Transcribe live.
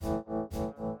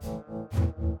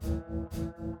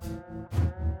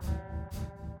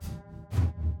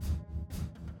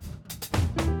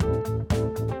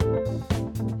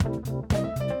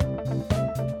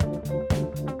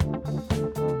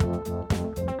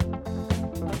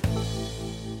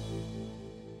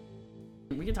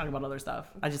can talk about other stuff.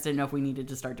 I just didn't know if we needed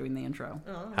to start doing the intro.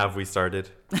 Oh. Have we started?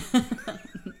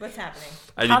 What's happening?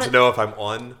 I need to know if I'm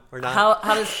on or not.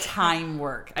 How does time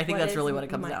work? I think that's really what it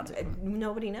comes down to.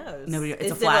 Nobody knows.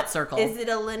 It's a flat circle. Is it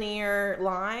a linear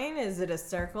line? Is it a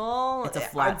circle? It's a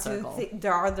flat circle.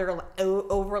 Are there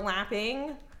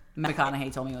overlapping?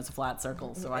 McConaughey told me it was a flat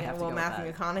circle, so I have to go with Matthew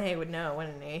that. McConaughey would know,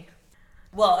 wouldn't he?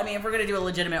 Well, I mean, if we're going to do a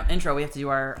legitimate intro, we have to do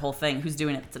our whole thing. Who's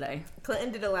doing it today?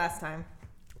 Clinton did it last time.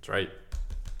 That's right.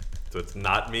 So it's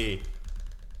not me.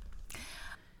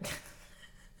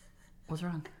 What's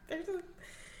wrong?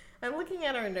 I'm looking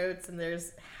at our notes, and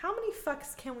there's how many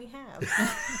fucks can we have?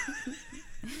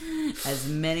 As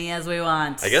many as we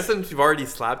want. I guess since you've already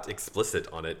slapped explicit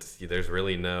on it, there's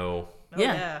really no...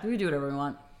 Yeah, we can do whatever we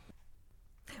want.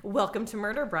 Welcome to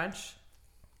Murder Brunch.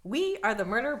 We are the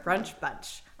Murder Brunch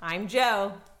Bunch. I'm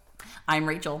Joe. I'm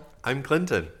Rachel. I'm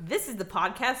Clinton. This is the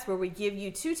podcast where we give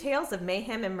you two tales of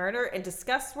mayhem and murder and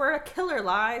discuss where a killer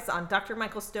lies on Dr.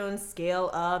 Michael Stone's scale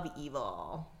of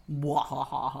evil.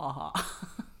 Wahahaha.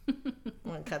 I'm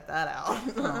going to cut that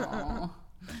out.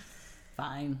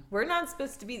 Fine. We're not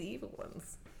supposed to be the evil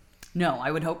ones. No, I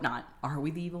would hope not. Are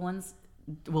we the evil ones?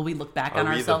 Will we look back on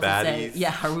we ourselves the and say,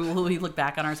 baddies? will we look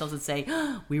back on ourselves and say,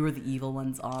 we were the evil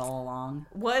ones all along?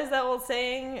 What is that old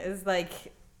saying? Is like,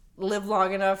 live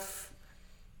long enough.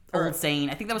 Old saying.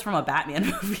 I think that was from a Batman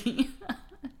movie.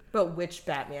 But which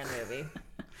Batman movie?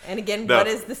 And again, No. what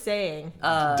is the saying?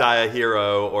 Die a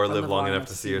hero or live long enough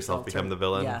to see yourself become the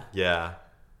villain. Yeah.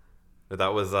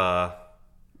 That was,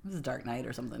 It was a Dark Knight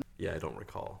or something. yeah, I don't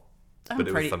recall. I'm But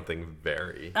it was something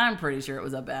very... I'm pretty sure it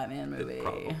was a Batman movie. It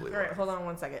probably All right, was. hold on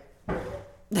one second.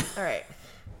 All right.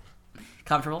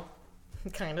 Comfortable?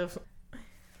 Kind of.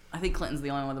 I think Clinton's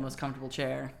the only one with the most comfortable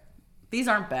chair. These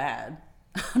aren't bad.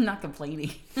 I'm not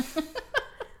complaining.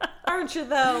 Aren't you,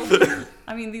 though?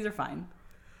 I mean, these are fine.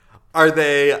 Are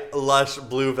they lush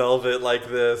blue velvet like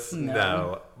this?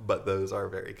 No. But those are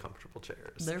very comfortable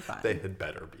chairs. They're fine. They had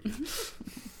better be.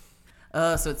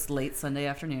 So it's late Sunday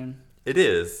afternoon. It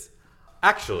is.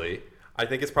 Actually, I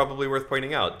think it's probably worth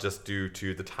pointing out, just due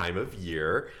to the time of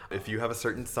year, if you have a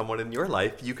certain someone in your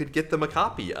life, you could get them a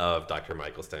copy of Dr.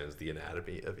 Michael Stone's The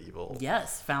Anatomy of Evil.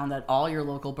 Yes, found at all your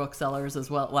local booksellers as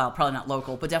well. Well, probably not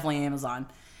local, but definitely Amazon.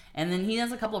 And then he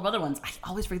has a couple of other ones. I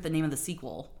always forget the name of the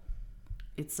sequel.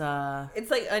 It's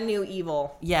like a new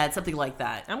evil. yeah, it's something like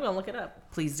that. I'm going to look it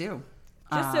up. Please do.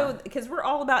 Just so, because we're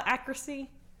all about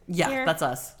accuracy. Yeah, here. that's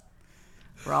us.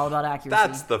 We're all about accuracy.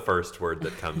 That's the first word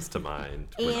that comes to mind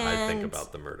when I think And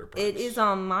about the murder brunch. It is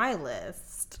on my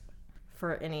list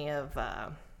for any of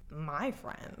my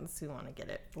friends who want to get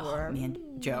it for Man,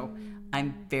 Joe,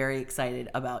 I'm very excited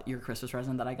about your Christmas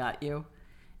present that I got you.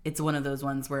 It's one of those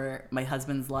ones where my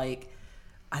husband's like,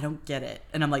 I don't get it.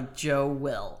 And I'm like, Joe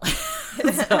will.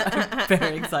 So I'm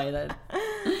very excited.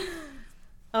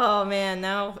 Oh, man,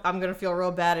 now I'm going to feel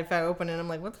real bad if I open it. I'm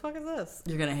like, what the fuck is this?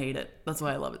 You're going to hate it. That's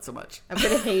why I love it so much. I'm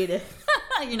going to hate it.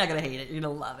 You're not going to hate it. You're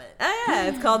going to love it. Oh, yeah,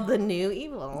 it's called The New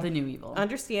Evil. The New Evil.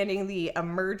 Understanding the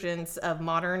emergence of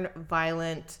modern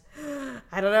violent...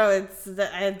 I don't know, it's...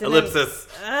 Ellipsis.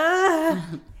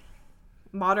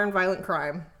 Modern violent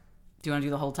crime. Do you want to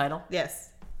do the whole title?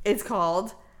 Yes. It's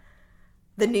called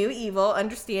The New Evil,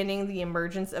 Understanding the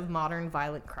Emergence of Modern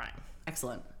Violent Crime.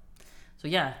 Excellent. So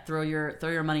yeah, throw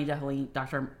your money definitely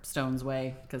Dr. Stone's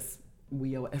way, because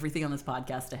we owe everything on this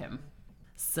podcast to him.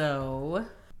 So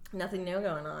Nothing new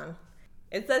going on.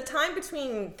 It's the time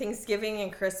between Thanksgiving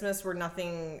and Christmas where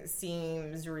nothing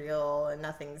seems real and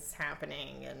nothing's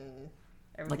happening and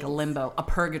everything. like a limbo, a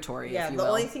purgatory, Yeah, if you the will.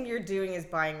 only thing you're doing is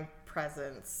buying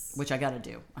presents. Which I gotta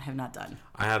do. I have not done.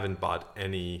 I haven't bought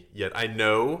any yet. I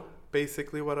know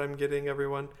basically what I'm getting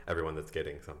everyone. Everyone that's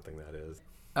getting something, that is.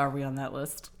 Are we on that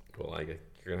list? Well, you're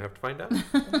going to have to find out.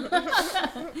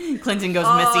 Clinton goes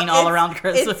missing all around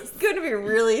Christmas. It's going to be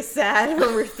really sad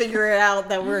when we figure out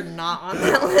that we're not on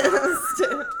that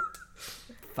list.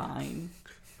 Fine.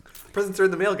 Presents are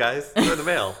in the mail, guys. They're in the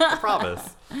mail. I promise.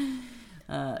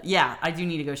 Yeah, I do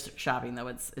need to go shopping though.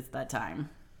 It's that time.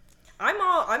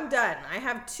 I'm done. I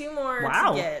have two more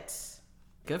Wow. to get.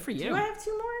 Good for you. Do I have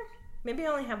two more? Maybe I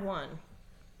only have one.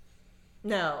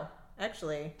 No,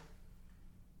 actually,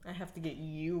 I have to get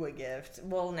you a gift.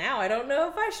 Well, now I don't know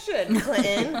if I should,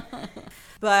 Clinton.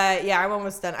 But yeah, I'm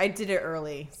almost done. I did it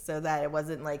early so that it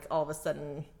wasn't like all of a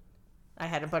sudden I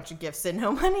had a bunch of gifts and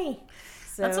no money.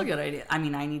 So That's a good idea. I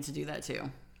mean, I need to do that too.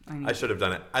 I should have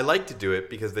done it. I like to do it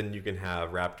because then you can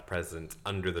have wrapped presents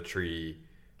under the tree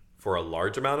for a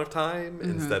large amount of time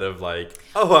instead of like,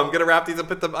 oh, I'm going to wrap these and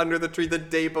put them under the tree the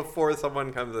day before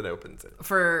someone comes and opens it.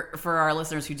 For our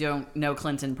listeners who don't know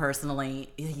Clinton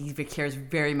personally, he cares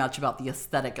very much about the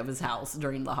aesthetic of his house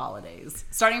during the holidays.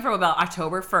 Starting from about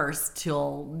October 1st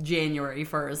till January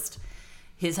 1st,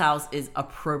 his house is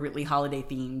appropriately holiday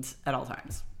themed at all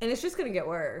times. And it's just going to get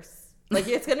worse. Like,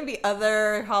 it's going to be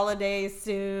other holidays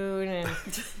soon. And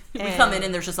we come in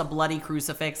and there's just a bloody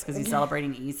crucifix because he's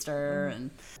celebrating Easter.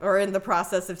 And or in the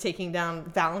process of taking down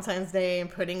Valentine's Day and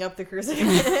putting up the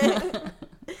crucifix.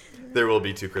 There will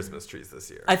be 2 Christmas trees this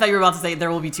year. I thought you were about to say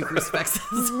there will be 2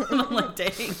 crucifixes. And I'm like,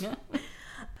 dang.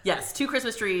 Yes, 2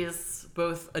 Christmas trees,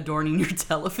 both adorning your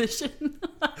television.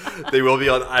 They will be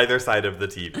on either side of the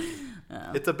TV.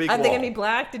 It's a big Are wall. they going to be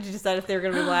black? Did you decide if they were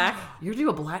going to be black? You're going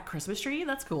to do a black Christmas tree?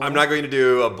 That's cool. I'm not going to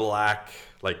do a black,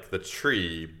 like the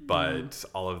tree, but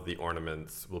all of the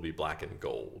ornaments will be black and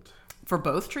gold. For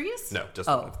both trees? No, just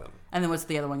one of them. And then what's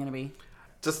the other one going to be?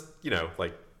 Just,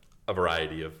 like a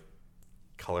variety of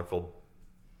colorful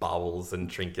baubles and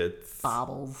trinkets.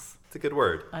 Baubles. It's a good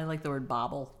word. I like the word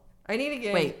bauble. I need to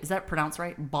get... Wait, is that pronounced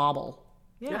right? Bauble.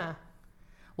 Yeah.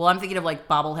 Well, I'm thinking of like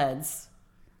bobbleheads.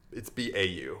 It's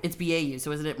BAU. It's BAU,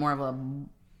 so isn't it more of a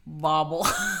bauble?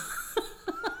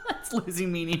 It's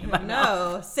losing meaning in my mouth.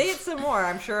 No, say it some more.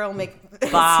 I'm sure it'll make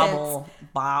Bobble. sense.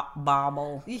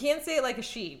 Bobble. You can't say it like a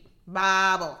sheep.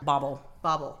 Bobble. Bobble.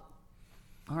 Bobble.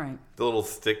 All right. The little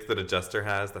stick that a jester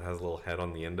has that has a little head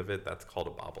on the end of it, that's called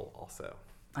a bauble also.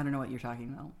 I don't know what you're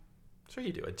talking about. Sure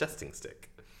you do. A jesting stick.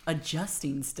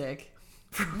 Adjusting stick.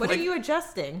 What are you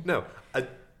adjusting? No, a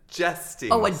jesting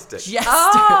stick. Jester.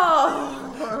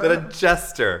 Oh! That a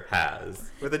jester has.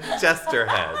 With a jester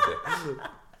head.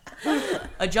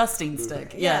 Adjusting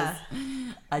stick. Yeah.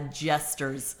 Yes. A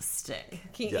jester's stick.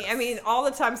 Yes. I mean, all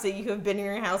the times that you have been in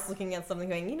your house looking at something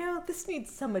going, this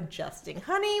needs some adjusting.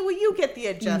 Honey, will you get the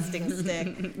adjusting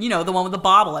stick? You know, the one with the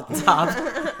bobble at the top.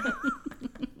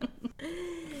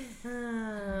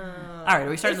 All right, are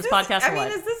we starting this podcast or what?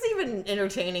 Is this even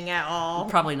entertaining at all?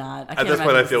 Probably not. At this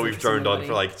point, I feel we've droned on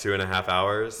for like 2.5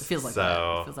 hours. It feels like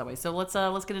that. It feels that way. So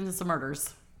let's get into some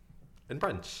murders. And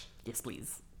brunch. Yes,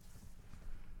 please.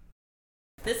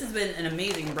 This has been an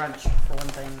amazing brunch for one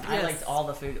thing. Yes. I liked all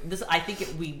the food. I think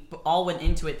we all went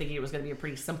into it thinking it was going to be a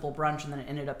pretty simple brunch, and then it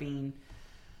ended up being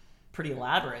pretty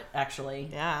elaborate, actually.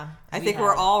 Yeah. I think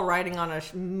we're all riding on a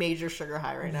major sugar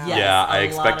high right now. Yes, Yeah, I a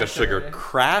expect lot a of sugar sugar.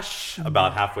 crash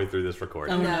about halfway through this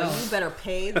recording. Oh, No, no. you better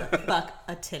pay the fuck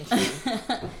attention.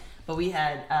 But we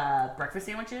had breakfast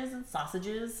sandwiches and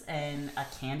sausages and a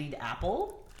candied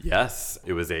apple. Yes,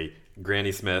 it was a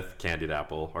Granny Smith candied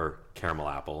apple or caramel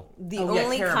apple. The Oh, yeah,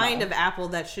 only caramel. kind of apple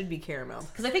that should be caramel.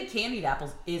 Because I think candied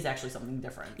apples is actually something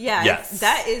different. Yeah, Yes.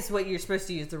 that is what you're supposed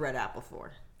to use the red apple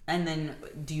for. And then,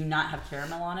 do you not have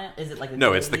caramel on it? Is it like a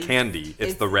No, it's the glaze? candy.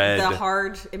 It's the red, The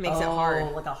hard, it makes it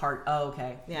hard. Like a heart. Oh,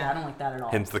 okay. Yeah. Yeah. I don't like that at all.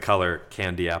 hence the color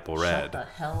candy apple Shut the red.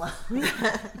 hell up.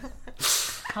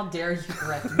 How dare you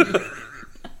correct me?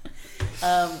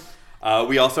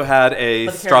 We also had a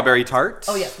But the strawberry tart.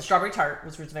 Oh, yes, the strawberry tart,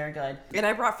 which was very good. And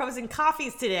I brought frozen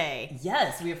coffees today.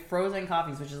 Yes, we have frozen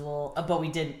coffees, which is a little... but we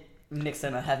did mix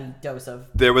in a heavy dose of...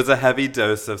 There was a heavy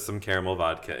dose of some caramel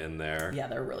vodka in there. Yeah,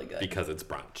 they're really good. Because it's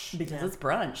brunch. Because it's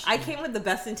brunch. I came with the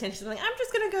best intention, like, I'm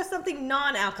just going to go something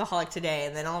non-alcoholic today.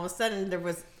 And then all of a sudden, there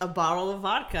was a bottle of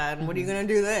vodka. And what are you going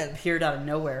to do then? Appeared out of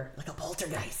nowhere, like a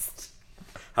poltergeist.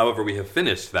 However, we have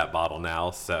finished that bottle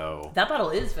now, so That bottle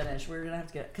is finished. We're going to have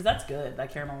to get... because that's good.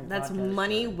 That caramel That's vodka is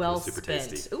money good. well It was super spent.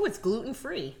 tasty. Ooh, it's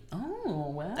gluten-free.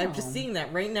 Oh, wow. I'm just seeing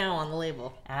that right now on the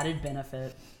label. Added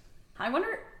benefit. I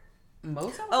wonder...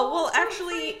 most Oh, well, alcohol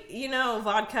is actually,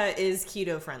 vodka is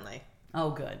keto-friendly.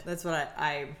 Oh, good. That's what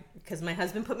I because my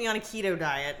husband put me on a keto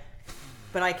diet,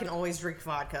 but I can always drink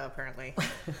vodka, apparently.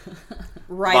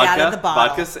 Right out of the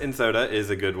bottle. Vodka and soda is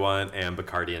a good one, and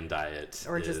Bacardi and Diet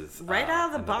Or just is, right out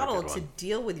of the another bottle good to one.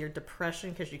 deal with your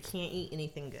depression because you can't eat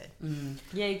anything good.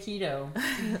 Yay, keto.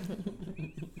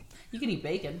 You can eat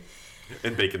bacon.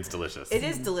 And bacon's delicious. It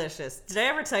is delicious. Did I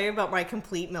ever tell you about my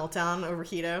complete meltdown over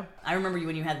keto? I remember you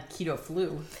when you had keto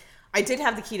flu. I did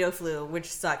have the keto flu, which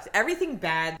sucked. Everything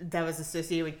bad that was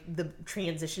associated with the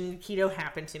transition to keto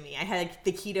happened to me. I had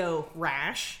the keto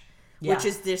rash, which Yeah.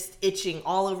 is this itching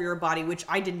all over your body, which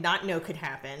I did not know could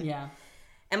happen. Yeah.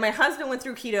 And my husband went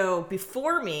through keto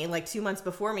before me, like 2 months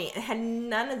before me, and had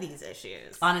none of these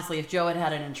issues. Honestly, if Joe had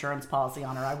had an insurance policy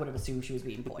on her, I would have assumed she was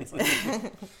being poisoned.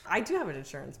 I do have an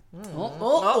insurance.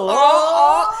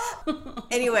 Oh.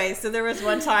 Anyway, so there was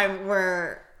one time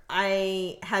where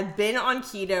I had been on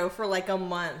keto for like a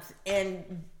month,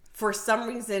 and for some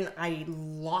reason I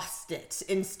lost it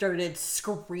and started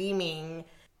screaming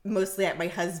mostly at my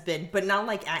husband, but not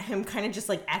like at him, kind of just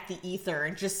like at the ether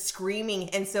and just screaming.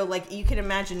 And so like you can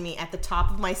imagine me at the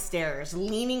top of my stairs,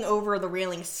 leaning over the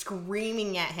railing,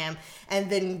 screaming at him,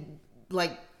 and then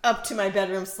like up to my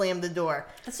bedroom, slam the door.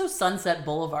 That's so Sunset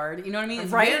Boulevard. You know what I mean?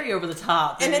 It's Right? very over the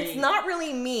top. And very it's not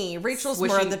really me. Rachel's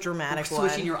more of the dramatic one.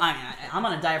 Swishing your, I'm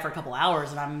on a diet for a couple hours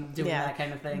and I'm doing that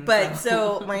kind of thing. But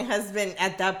so my husband,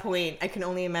 at that point, I can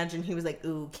only imagine he was like,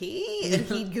 okay. And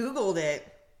he Googled it.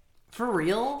 For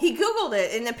real? He Googled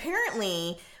it. And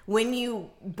apparently, when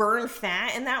you burn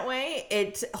fat in that way,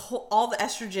 all the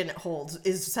estrogen it holds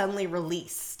is suddenly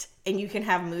released. And you can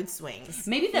have mood swings.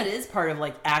 Maybe that is part of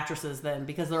like actresses then,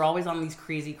 because they're always on these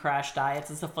crazy crash diets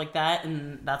and stuff like that,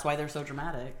 and that's why they're so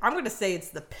dramatic. I'm going to say it's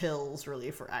the pills,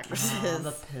 really, for actresses.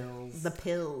 The pills. The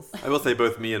pills. I will say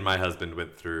both me and my husband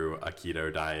went through a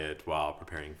keto diet while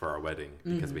preparing for our wedding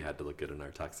because we had to look good in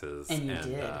our tuxes. And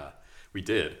you did. We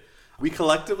did. We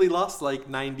collectively lost like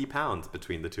 90 pounds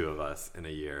between the two of us in a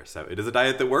year. So it is a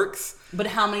diet that works. But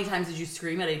how many times did you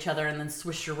scream at each other and then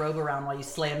swish your robe around while you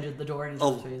slammed the door in each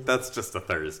other's face? That's just a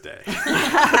Thursday.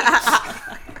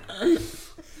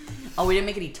 Oh, we didn't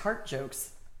make any tart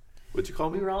jokes. What'd you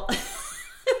call me? We were all...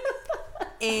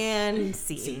 And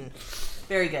scene.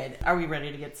 Very good. Are we ready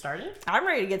to get started? I'm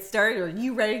ready to get started. Are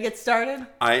you ready to get started?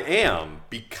 I am,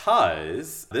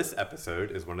 because this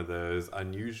episode is one of those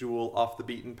unusual off the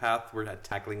beaten path. We're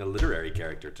tackling a literary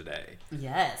character today.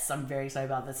 Yes, I'm very excited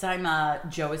about this time.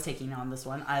 Joe is taking on this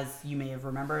one. As you may have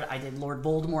remembered, I did Lord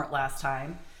Voldemort last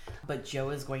time, but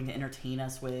Joe is going to entertain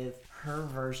us with her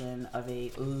version of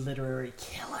a literary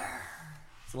killer.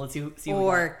 So let's see what we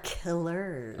got.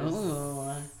 Killers.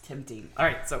 Oh, tempting. All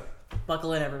right, so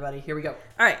buckle in, everybody. Here we go.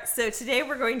 All right, so today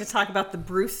we're going to talk about the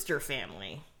Brewster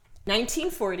family.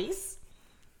 1940s,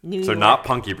 New York. So not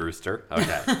Punky Brewster.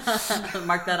 Okay.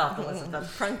 Mark that off the list.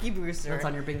 That's Punky Brewster.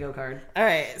 on your bingo card. All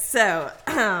right, so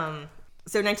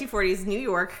 1940s, New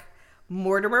York.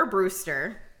 Mortimer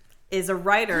Brewster is a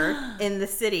writer in the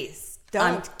cities.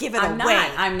 Don't give it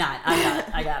away. I'm not.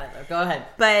 I got it, though. Go ahead.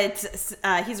 But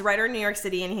he's a writer in New York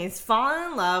City, and he's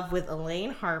fallen in love with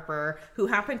Elaine Harper, who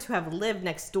happened to have lived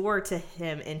next door to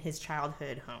him in his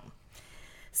childhood home.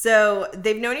 So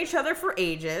they've known each other for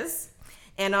ages,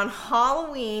 and on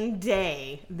Halloween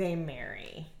Day, they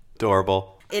marry.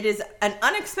 Adorable. It is an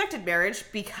unexpected marriage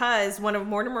because one of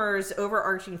Mortimer's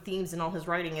overarching themes in all his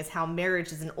writing is how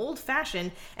marriage is an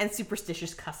old-fashioned and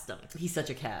superstitious custom. He's such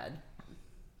a cad.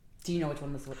 Do you know which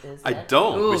one this is? I yet?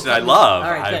 don't, Ooh, which I love. All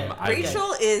right, good.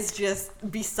 Rachel is just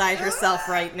beside herself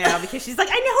right now because she's like,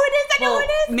 I know who it is, I know who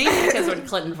it is. Maybe because when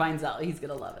Clinton finds out, he's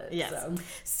going to love it. Yes. So.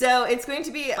 So it's going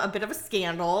to be a bit of a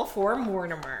scandal for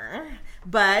Mortimer,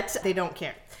 but they don't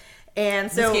care.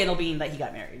 And so The scandal being that he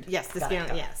got married. yes, the Got it,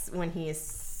 scandal. got it. Yes, when he is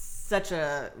such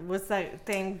a what's that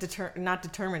thing? Not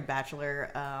determined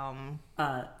bachelor.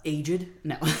 Aged?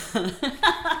 No.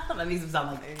 That makes him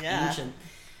sound like ancient.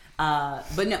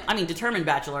 But no, I mean, determined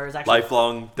bachelor is actually...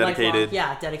 Lifelong, dedicated.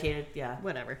 Yeah, dedicated, yeah.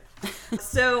 Whatever.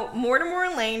 So Mortimer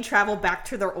and Elaine travel back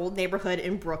to their old neighborhood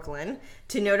in Brooklyn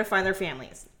to notify their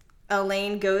families.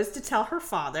 Elaine goes to tell her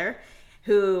father,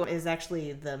 who is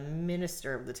actually the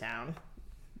minister of the town.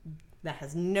 That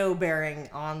has no bearing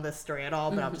on this story at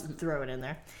all, but I'll just throw it in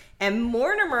there. And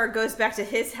Mortimer goes back to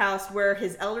his house where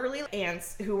his elderly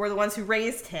aunts, who were the ones who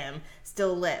raised him,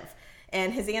 still live.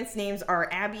 And his aunts' names are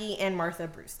Abby and Martha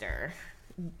Brewster.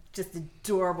 Just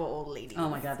adorable old ladies. Oh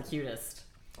my god, the cutest.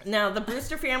 Now, the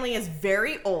Brewster family is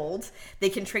very old. They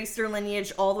can trace their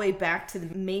lineage all the way back to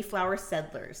the Mayflower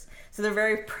settlers. So they're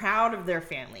very proud of their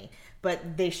family,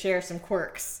 but they share some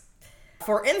quirks.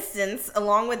 For instance,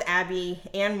 along with Abby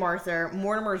and Martha,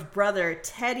 Mortimer's brother,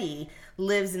 Teddy,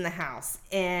 lives in the house.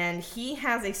 And he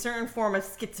has a certain form of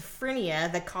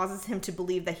schizophrenia that causes him to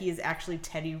believe that he is actually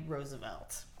Teddy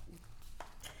Roosevelt.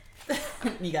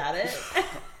 You got it?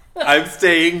 I'm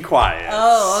staying quiet.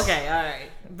 Oh, okay, all right.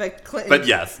 But Clinton, But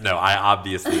yes, no, I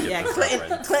obviously get the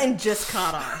reference. Clinton just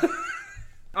caught on.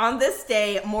 On this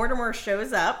day, Mortimer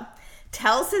shows up,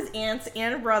 tells his aunts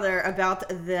and brother about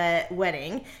the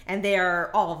wedding, and they are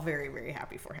all very, very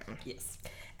happy for him. Yes.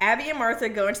 Abby and Martha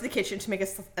go into the kitchen to make a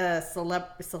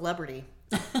celebratory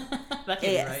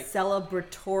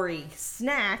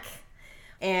snack,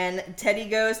 and Teddy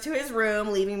goes to his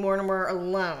room, leaving Mortimer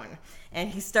alone. And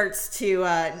he starts to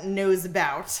nose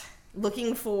about,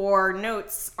 looking for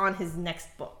notes on his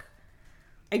next book.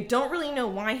 I don't really know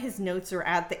why his notes are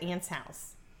at the aunt's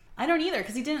house. I don't either,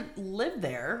 because he didn't live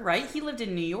there, right? He lived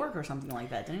in New York or something like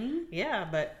that, didn't he? Yeah,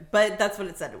 but that's what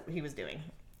it said he was doing.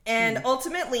 And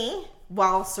ultimately,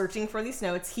 while searching for these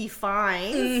notes, he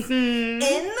finds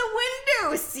in the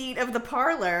window seat of the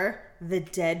parlor the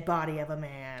dead body of a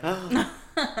man.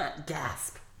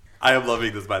 Gasp. I am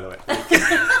loving this, by the way.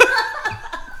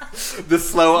 This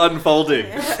slow unfolding.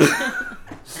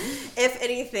 If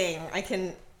anything, I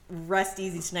can rest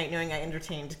easy tonight knowing I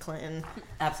entertained Clinton.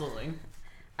 Absolutely.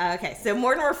 Okay, so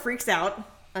Mortimer freaks out,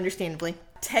 understandably.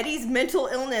 Teddy's mental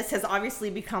illness has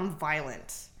obviously become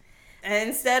violent. And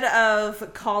instead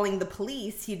of calling the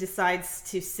police, he decides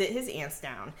to sit his aunts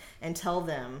down and tell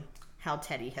them how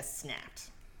Teddy has snapped.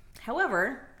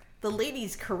 However, the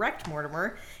ladies correct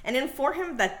Mortimer and inform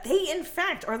him that they, in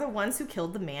fact, are the ones who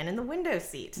killed the man in the window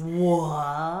seat.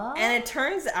 What? And it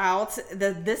turns out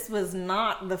that this was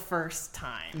not the first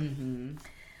time. Mm-hmm.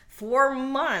 For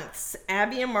months,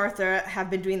 Abby and Martha have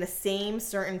been doing the same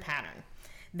certain pattern.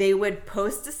 They would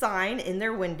post a sign in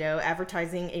their window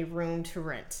advertising a room to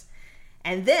rent.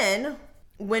 And then,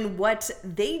 when what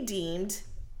they deemed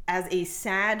as a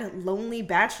sad, lonely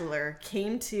bachelor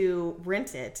came to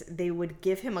rent it, they would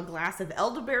give him a glass of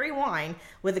elderberry wine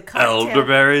with a cocktail.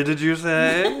 Elderberry, did you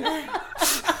say?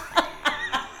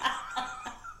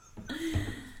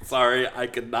 Sorry, I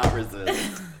could not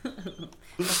resist.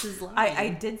 This is lying. I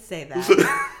did say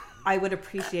that. I would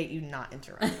appreciate you not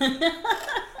interrupting.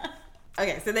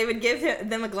 Okay, so they would give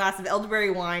them a glass of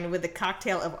elderberry wine with a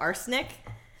cocktail of arsenic,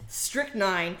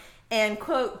 strychnine, and,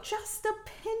 quote, just a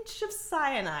pinch of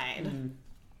cyanide. Mm.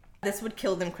 This would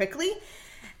kill them quickly.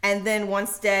 And then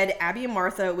once dead, Abby and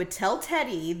Martha would tell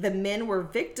Teddy the men were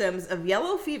victims of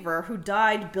yellow fever who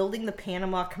died building the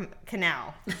Panama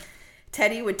Canal.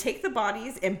 Teddy would take the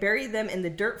bodies and bury them in the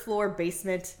dirt floor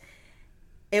basement.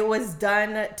 It was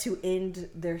done to end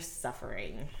their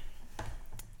suffering.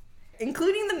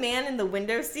 Including the man in the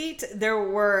window seat, there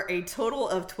were a total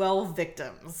of 12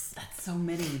 victims. That's so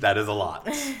many. That is a lot.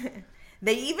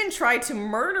 They even tried to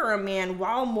murder a man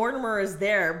while Mortimer is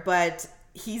there, but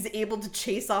he's able to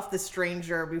chase off the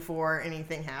stranger before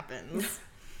anything happens.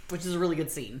 Which is a really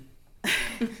good scene.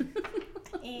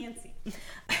 And scene.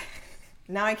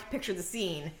 Now I can picture the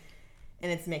scene,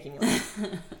 and it's making me laugh.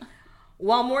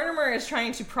 While Mortimer is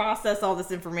trying to process all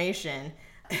this information,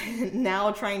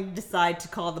 now trying to decide to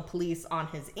call the police on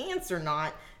his aunts or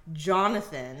not,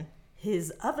 Jonathan,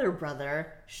 his other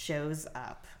brother, shows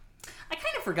up. I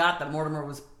kind of forgot that Mortimer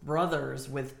was brothers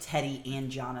with Teddy and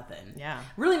Jonathan. Yeah.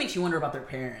 Really makes you wonder about their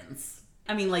parents.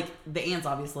 I mean, like, the aunts,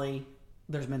 obviously,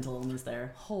 there's mental illness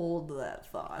there. Hold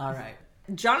that thought. All right.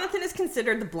 Jonathan is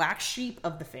considered the black sheep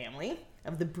of the family,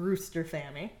 of the Brewster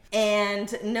family.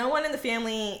 And no one in the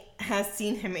family has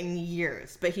seen him in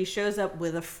years, but he shows up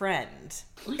with a friend.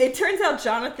 It turns out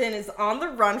Jonathan is on the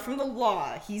run from the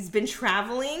law. He's been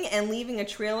traveling and leaving a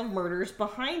trail of murders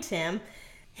behind him.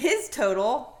 His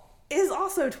total is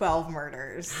also 12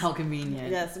 murders. How convenient.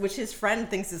 Yes, which his friend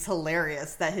thinks is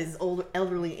hilarious that his old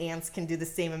elderly aunts can do the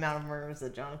same amount of murders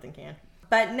that Jonathan can.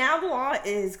 But now the law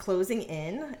is closing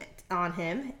in on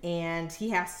him, and he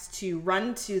has to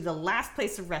run to the last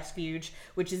place of refuge,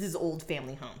 which is his old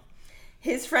family home.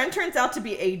 His friend turns out to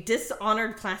be a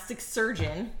dishonored plastic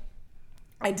surgeon.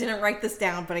 I didn't write this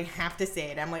down, but I have to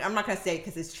say it. I'm not going to say it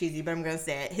because it's cheesy, but I'm going to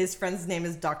say it. His friend's name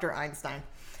is Dr. Einstein.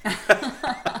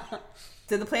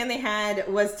 So the plan they had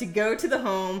was to go to the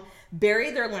home,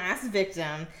 bury their last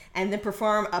victim, and then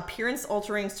perform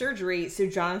appearance-altering surgery so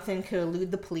Jonathan could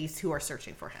elude the police who are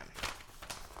searching for him.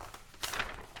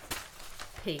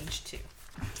 Page 2.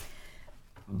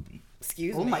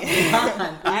 Excuse me. Oh my God.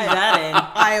 Leave that in.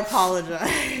 I apologize.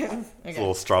 It's a Okay.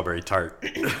 little strawberry tart.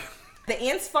 The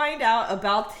aunts find out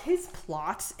about his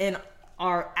plot and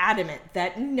are adamant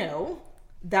that no,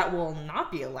 that will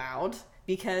not be allowed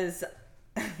because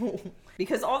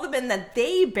all the men that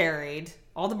they buried,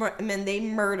 all the men they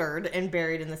murdered and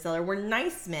buried in the cellar were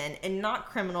nice men and not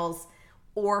criminals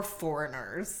or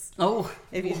foreigners. Oh.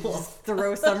 If you just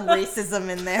throw some racism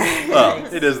in there. Well,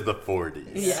 it is the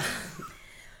 40s. Yeah.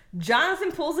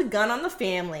 Jonathan pulls a gun on the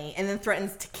family and then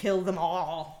threatens to kill them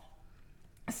all.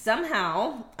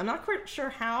 Somehow, I'm not quite sure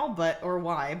how or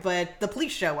why, but the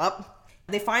police show up.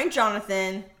 They find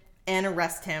Jonathan and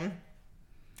arrest him.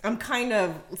 I'm kind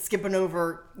of skipping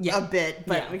over a bit,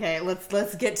 but okay,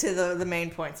 let's get to the main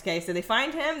points. Okay, so they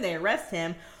find him, they arrest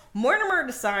him. Mortimer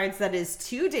decides that it is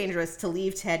too dangerous to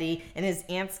leave Teddy in his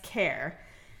aunt's care,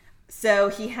 so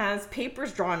he has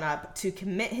papers drawn up to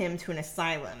commit him to an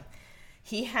asylum.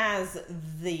 He has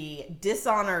the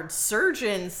dishonored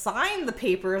surgeon sign the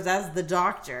papers as the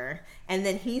doctor, and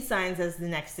then he signs as the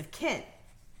next of kin.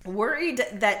 Worried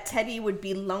that Teddy would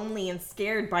be lonely and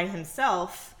scared by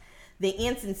himself, the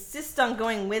aunts insist on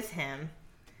going with him,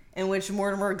 in which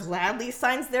Mortimer gladly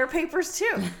signs their papers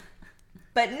too.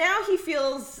 But now he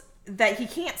feels that he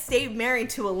can't stay married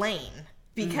to Elaine.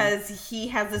 because he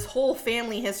has this whole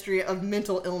family history of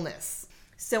mental illness.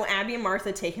 So Abby and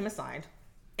Martha take him aside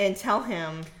and tell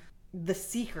him the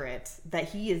secret that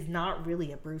he is not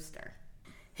really a Brewster.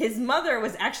 His mother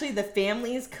was actually the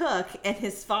family's cook, and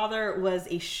his father was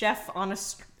a chef on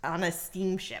a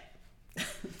steamship.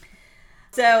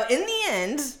 So in the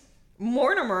end,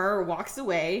 Mortimer walks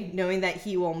away knowing that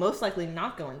he will most likely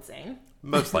not go insane.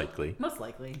 Most likely. Most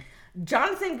likely.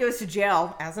 Jonathan goes to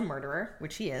jail as a murderer,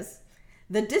 which he is.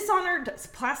 The dishonored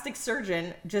plastic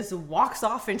surgeon just walks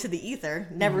off into the ether,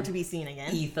 never to be seen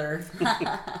again. Ether.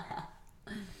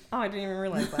 Oh, I didn't even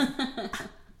realize that.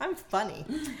 I'm funny.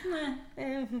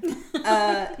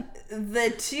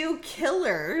 The two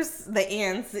killers, the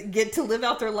ants, get to live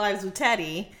out their lives with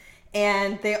Teddy,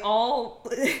 and they all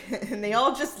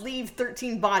just leave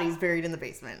 13 bodies buried in the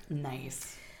basement.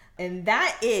 Nice. And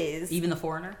that is Even the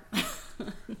foreigner?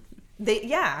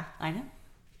 yeah. I know.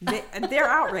 They're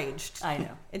outraged. I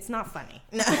know. It's not funny.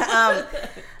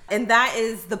 And that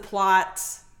is the plot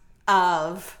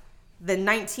of the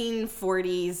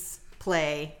 1940s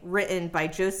play written by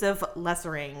Joseph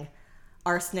Lessering,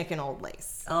 Arsenic and Old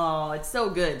Lace. Oh, it's so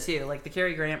good too. Like the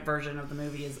Cary Grant version of the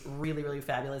movie is really, really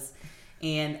fabulous.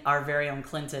 And our very own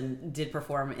Clinton did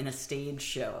perform in a stage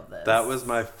show of this. That was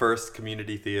my first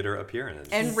community theater appearance.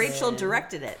 And Rachel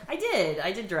directed it. I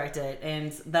did direct it,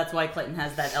 and that's why Clinton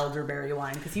has that elderberry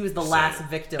wine, because he was the last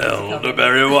victim.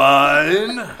 Elderberry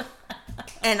wine.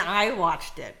 And I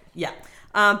watched it. Yeah.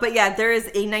 But yeah, there is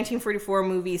a 1944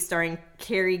 movie starring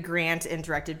Cary Grant and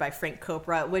directed by Frank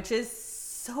Capra, which is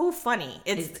so funny.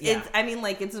 It's I mean,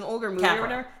 like, it's an older movie Capra. or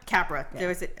whatever. Capra. Yeah. There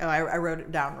was I wrote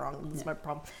it down wrong. That's my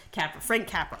problem. Capra. Frank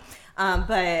Capra.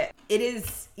 But it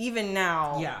is, even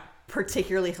now,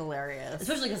 particularly hilarious.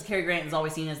 Especially because Cary Grant is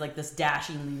always seen as like this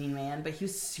dashing leading man, but he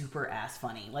was super ass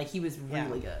funny. Like, he was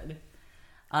really good.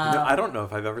 I don't know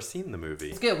if I've ever seen the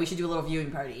movie. It's good. We should do a little viewing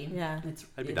party. Yeah.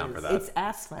 I'd be down for that. It's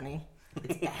ass funny.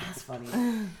 It's ass funny.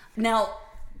 Now,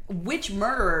 which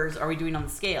murderers are we doing on the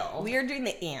scale? We are doing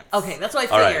the ants. Okay, that's what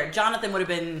I All figured. right. Jonathan would have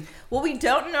been... Well, we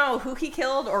don't know who he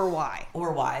killed or why.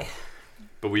 Or why.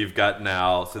 But we've got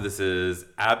now, so this is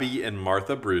Abby and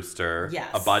Martha Brewster. Yes.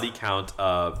 A body count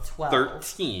of 12.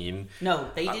 13. No,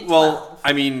 they did 12. Well,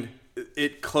 I mean,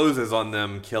 it closes on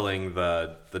them killing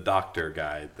the doctor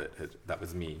guy. That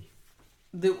was me.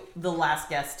 The last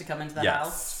guest to come into the Yes.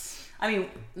 house. I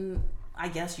mean, I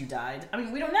guess you died. I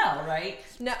mean, we don't know, right?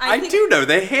 No, I do know.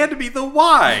 They hand me the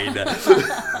wine.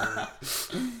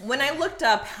 When I looked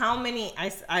up how many,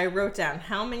 I wrote down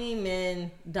how many men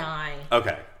die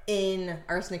Okay. in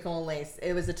Arsenic and Old Lace.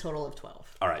 It was a total of 12.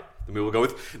 All right. Then we will go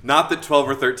with, not that 12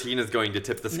 or 13 is going to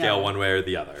tip the scale No. one way or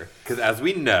the other. Because as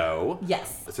we know...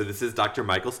 Yes. So this is Dr.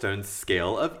 Michael Stone's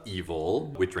scale of evil,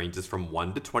 which ranges from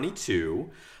 1 to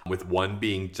 22, with 1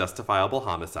 being justifiable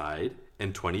homicide,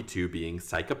 and 22 being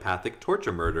psychopathic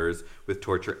torture murders with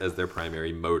torture as their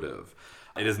primary motive.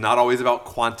 It is not always about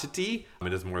quantity.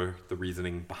 It is more the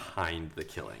reasoning behind the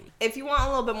killing. If you want a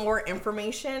little bit more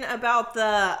information about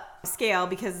the scale,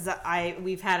 because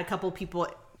we've had a couple people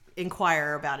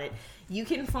inquire about it, you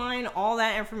can find all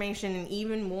that information and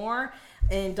even more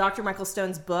in Dr. Michael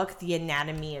Stone's book, The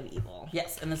Anatomy of Evil.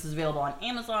 Yes, and this is available on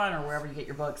Amazon or wherever you get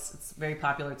your books. It's very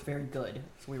popular. It's very good,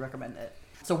 so we recommend it.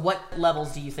 So what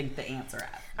levels do you think the ants are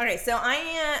at? Okay, so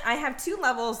I have 2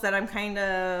 levels that I'm kind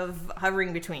of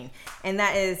hovering between, and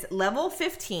that is level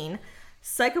 15,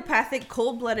 psychopathic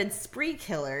cold-blooded spree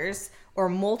killers or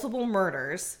multiple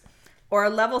murders, or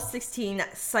level 16,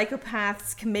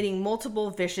 psychopaths committing multiple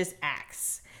vicious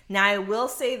acts. Now, I will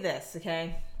say this,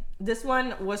 okay? This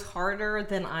one was harder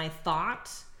than I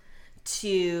thought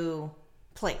to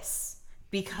place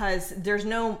because there's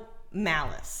no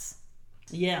malice.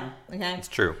 Yeah. Okay. It's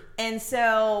true. And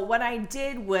so what I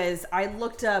did was I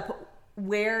looked up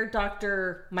where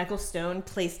Dr. Michael Stone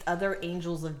placed other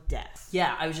angels of death.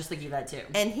 Yeah, I was just thinking that too.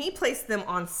 And he placed them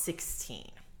on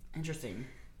 16. Interesting.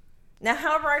 Now,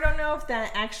 however, I don't know if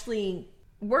that actually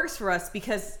works for us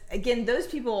because, again, those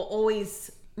people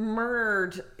always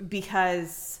murdered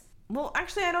because, well,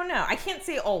 actually, I don't know. I can't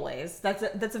say always. That's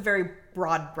a very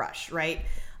broad brush, right?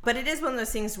 But it is one of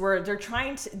those things where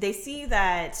they see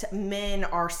that men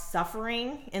are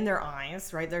suffering in their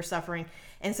eyes, right? They're suffering.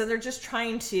 And so they're just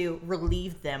trying to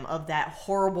relieve them of that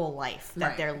horrible life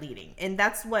that they're leading. And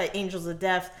that's what Angels of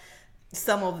Death,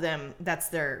 some of them, that's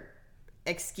their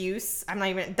excuse.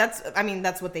 That's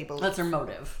what they believe. That's their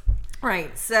motive.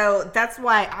 Right. So that's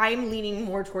why I'm leaning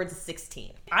more towards a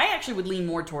 16. I actually would lean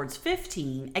more towards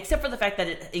 15, except for the fact that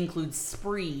it includes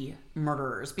spree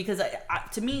murderers. Because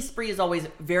to me, spree is always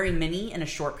very many in a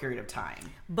short period of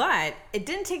time. But it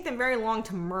didn't take them very long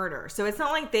to murder. So it's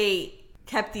not like they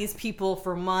kept these people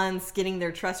for months, getting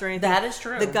their trust or anything. That is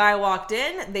true. The guy walked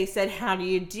in. They said, "How do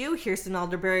you do? Here's some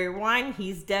elderberry wine.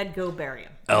 He's dead. Go bury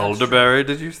him." Elderberry,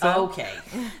 did you say? Okay,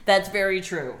 that's very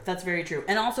true. That's very true.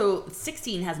 And also,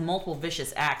 16 has multiple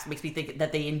vicious acts. Makes me think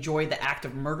that they enjoy the act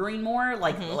of murdering more,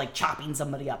 like chopping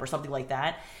somebody up or something like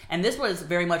that. And this was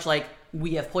very much like,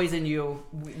 we have poisoned you.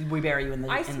 We bury you in the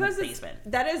basement.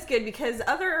 That is good because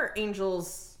other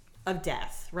angels of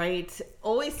death, right,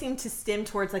 always seem to stem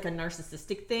towards like a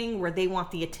narcissistic thing where they want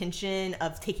the attention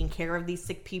of taking care of these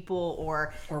sick people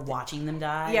or watching them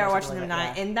die. Yeah, or watching them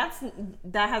like die. And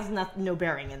that has no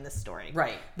bearing in this story.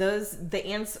 Right. The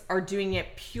ants are doing it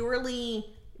purely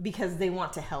because they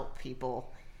want to help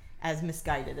people, as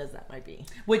misguided as that might be.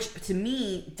 Which, to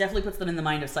me, definitely puts them in the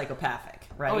mind of psychopathic,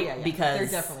 right? Oh, yeah. Because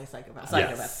they're definitely psychopaths.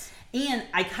 Yes. And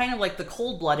I kind of like the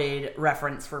cold-blooded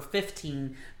reference for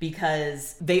 15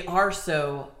 because they are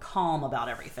so calm about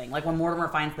everything. Like when Mortimer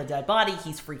finds the dead body,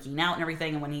 he's freaking out and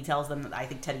everything. And when he tells them that I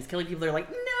think Teddy's killing people, they're like,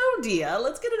 "No, dear,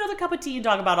 let's get another cup of tea and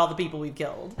talk about all the people we've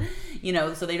killed."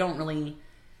 So they don't really...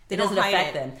 It doesn't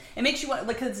affect them. It makes you want...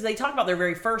 Like, because they talk about their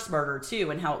very first murder,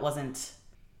 too, and how it wasn't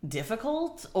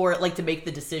difficult or, like, to make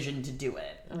the decision to do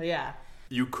it. Oh, yeah.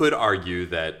 You could argue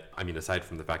that, aside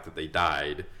from the fact that they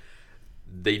died,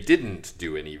 they didn't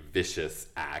do any vicious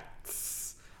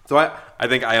acts. So I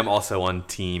think I am also on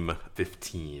team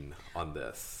 15 on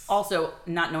this. Also,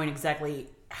 not knowing exactly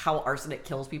how arsenic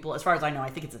kills people, as far as I know, I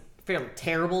think it's a fairly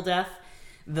terrible death.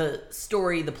 The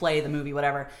story, the play, the movie,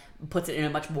 whatever, puts it in a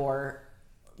much more...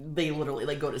 They literally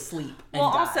like go to sleep and die.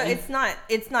 Also, it's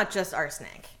not just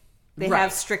arsenic. They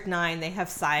have strychnine, they have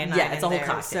cyanide. Yeah, it's a whole there,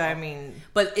 cocktail. So I mean,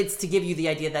 but it's to give you the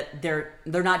idea that they're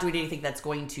not doing anything that's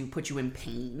going to put you in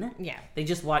pain. Yeah, they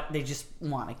just want to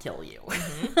kill you.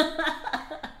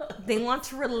 Mm-hmm. They want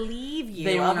to relieve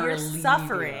you of your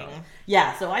suffering.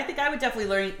 Yeah, so I think I would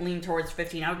definitely lean towards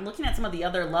 15. I'm looking at some of the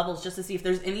other levels just to see if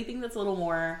there's anything that's a little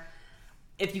more.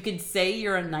 If you could say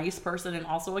you're a nice person and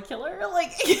also a killer,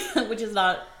 like, which is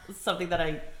not something that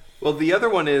I... Well, the other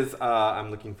one is, I'm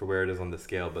looking for where it is on the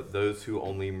scale, but those who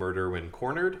only murder when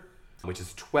cornered, which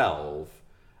is 12,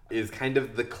 is kind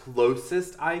of the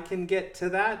closest I can get to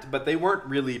that, but they weren't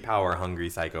really power-hungry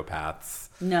psychopaths.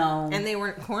 No. And they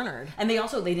weren't cornered. And they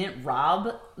didn't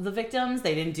rob the victims.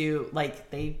 They didn't do, like,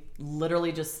 they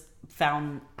literally just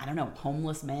found, I don't know,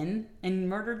 homeless men and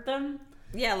murdered them.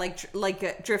 Yeah, like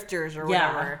drifters or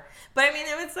whatever. But I mean,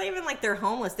 it's not even like they're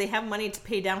homeless. They have money to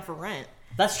pay down for rent.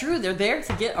 That's true. They're there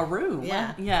to get a room.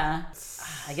 Yeah. Yeah.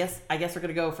 I guess we're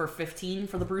gonna go for 15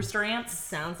 for the Brewster ants.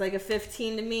 Sounds like a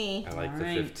 15 to me. I like the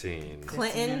 15.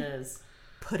 Clinton, 15 it is.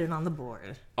 Put it on the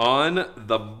board. On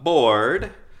the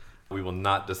board, we will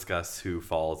not discuss who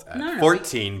falls at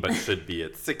 14, but should be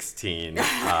at 16. And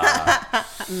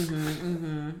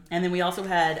then we also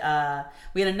had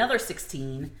another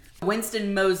 16.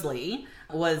 Winston Mosley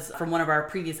was from one of our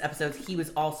previous episodes. He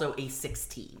was also a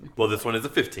 16. Well, this one is a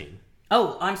 15.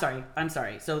 Oh, I'm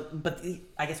sorry. So, but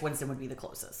I guess Winston would be the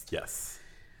closest. Yes.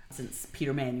 Since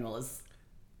Peter Manuel is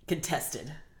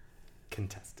contested.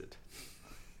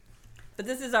 But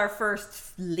this is our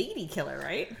first lady killer,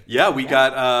 right? Yeah, we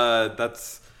got,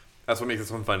 that's what makes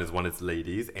this one fun is one, it's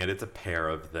ladies, and it's a pair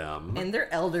of them. And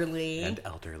they're elderly. And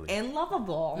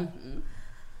lovable. Mm-hmm.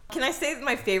 Can I say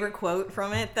my favorite quote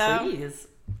from it, though? Please.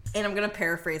 And I'm going to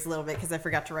paraphrase a little bit because I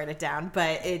forgot to write it down.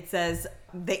 But it says,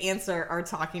 the ants are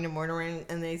talking to Mortimer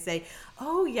and they say,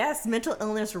 "Oh, yes, mental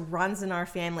illness runs in our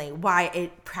family. Why,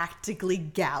 it practically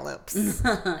gallops."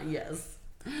 Yes.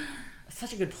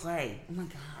 Such a good play. Oh, my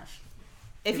gosh.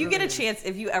 If you get a chance,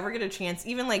 if you ever get a chance,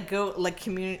 even like go like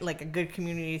a good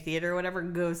community theater or whatever,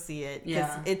 go see it.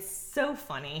 Yeah, it's so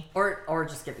funny. Or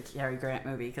just get the Cary Grant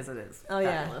movie because it is. Oh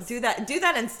fabulous. Yeah, do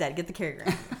that instead. Get the Cary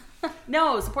Grant.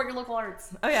 No, support your local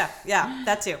arts. Oh yeah,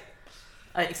 that too.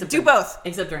 Do both,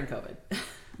 except during COVID.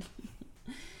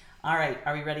 All right,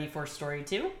 are we ready for story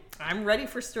 2? I'm ready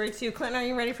for story 2. Clinton, are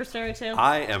you ready for story 2?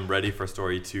 I am ready for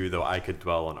story 2, though I could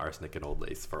dwell on arsenic and old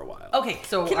lace for a while. Okay,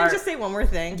 so can I just say one more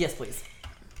thing? Yes, please.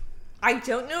 I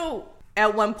don't know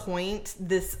at one point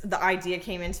the idea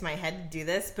came into my head to do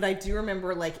this, but I do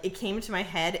remember like it came into my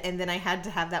head and then I had to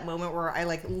have that moment where I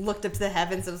like looked up to the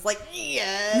heavens and was like,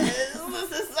 yes,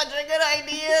 this is such a good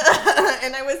idea.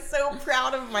 And I was so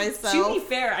proud of myself. To be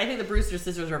fair, I think the Brewster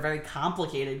sisters are very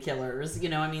complicated killers.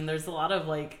 I mean, there's a lot of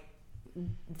like,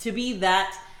 to be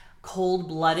that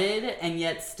cold-blooded and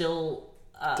yet still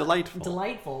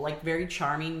delightful, like very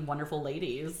charming, wonderful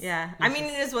ladies. Yeah, I mean,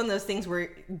 it is one of those things where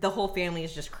the whole family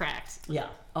is just cracked. Yeah.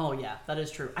 Oh yeah, that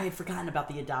is true. I had forgotten about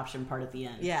the adoption part at the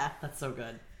end. Yeah, that's so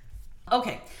good.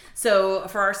 Okay, so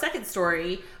for our second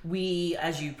story, we,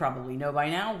 as you probably know by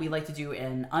now, we like to do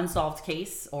an unsolved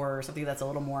case or something that's a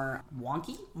little more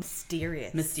wonky.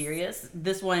 Mysterious.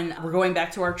 This one, we're going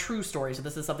back to our true story, so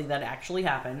this is something that actually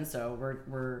happened, so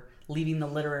we're leaving the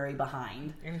literary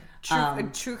behind.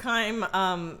 True crime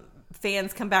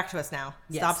fans, come back to us now.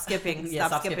 Yes. Stop skipping.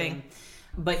 Stop skipping.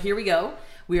 But here we go.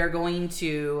 We are going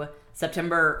to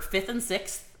September 5th and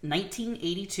 6th,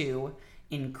 1982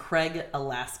 in Craig,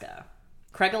 Alaska.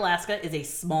 Craig, Alaska is a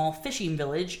small fishing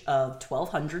village of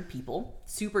 1,200 people,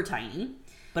 super tiny,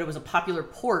 but it was a popular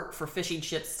port for fishing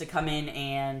ships to come in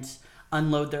and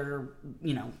unload their,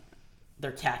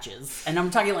 their catches. And I'm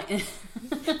talking like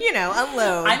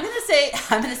unload. I'm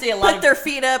gonna say a lot Put of their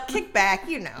feet up, kick back,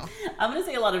 I'm gonna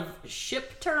say a lot of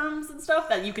ship terms and stuff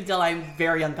that you can tell I'm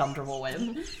very uncomfortable with.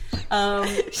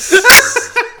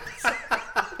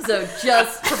 So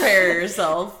just prepare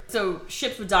yourself. So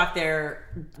ships would dock there,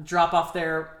 drop off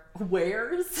their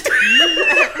wares.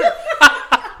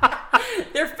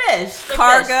 Their fish. Their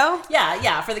cargo? Fish.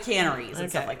 Yeah, for the canneries and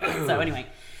stuff like that. So anyway,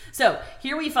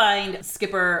 here we find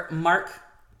skipper Mark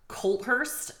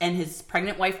Colthurst and his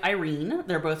pregnant wife Irene.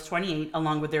 They're both 28,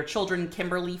 along with their children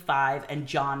Kimberly 5 and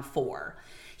John 4.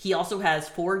 He also has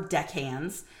 4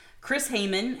 deckhands. Chris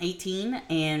Heyman, 18,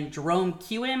 and Jerome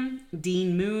Quim,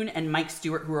 Dean Moon, and Mike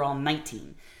Stewart, who are all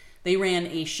 19. They ran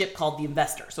a ship called the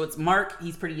Investor. So it's Mark,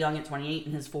 he's pretty young at 28,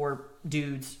 and his 4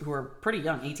 dudes who are pretty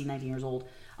young, 18, 19 years old,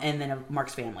 and then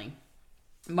Mark's family.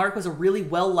 Mark was a really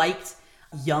well-liked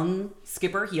young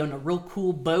skipper. He owned a real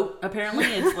cool boat, apparently.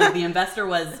 It's like the Investor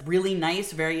was really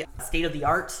nice, very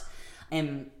state-of-the-art,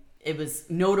 and it was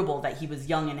notable that he was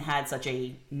young and had such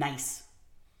a nice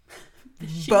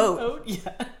boat.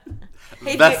 Yeah.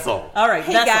 Hey, Vessel. All right,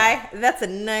 Hey, vessel. guy, that's a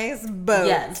nice boat.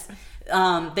 Yes.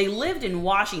 They lived in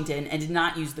Washington and did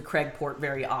not use the Craig port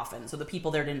very often, so the people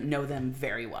there didn't know them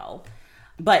very well.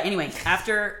 But anyway,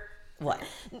 after what?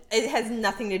 It has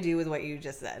nothing to do with what you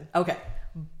just said. Okay.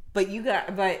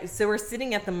 So we're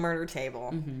sitting at the murder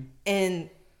table,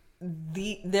 and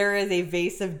there is a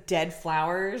vase of dead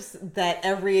flowers that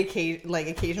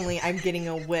occasionally I'm getting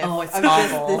a whiff. Oh, it's of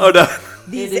awful. Oh no.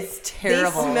 It is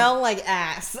terrible. They smell like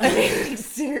ass. I mean,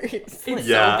 seriously. It's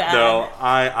Yeah, so bad. no,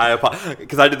 I apologize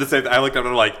because I did the same thing. I looked up and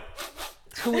I'm like,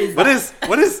 Who is what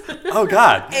is? Oh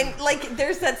God. And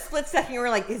there's that split second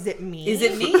where is it me? Is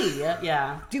it me?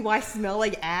 Yeah. Do I smell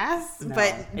like ass? No,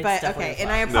 but it's okay, definitely and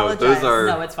I fine. No, apologize. those are-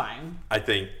 No, it's fine. I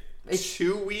think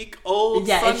 2-week-old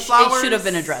Yeah, sunflowers. it should have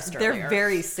been addressed earlier. They're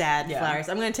very sad Yeah. flowers.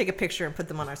 I'm going to take a picture and put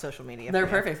them on our social media. They're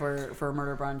for you. perfect for a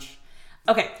murder brunch.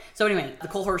 Okay, so anyway, the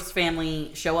Colthurst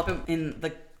family show up in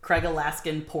the Craig,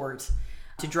 Alaskan port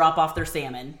to drop off their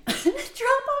salmon.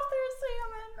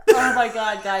 Oh my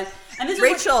God, guys! And this is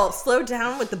Rachel, slow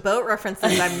down with the boat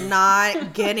references. I'm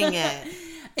not getting it.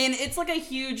 and it's like a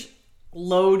huge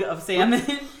load of salmon.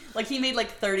 Like he made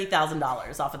like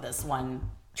 $30,000 off of this one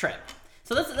trip.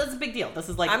 So that's a big deal. This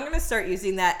is like I'm gonna start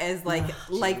using that as when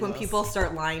Jesus. people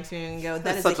start lying to me and go,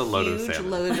 "That is That's such a a load of huge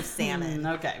salmon." load of salmon."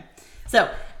 Okay. So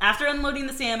after unloading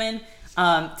the salmon,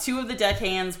 2 of the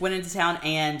deckhands went into town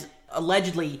and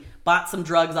allegedly bought some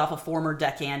drugs off a former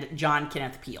deckhand, John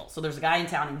Kenneth Peel. So there's a guy in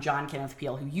town named John Kenneth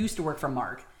Peel who used to work for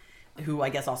Mark, who I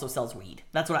guess also sells weed.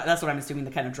 That's what I'm assuming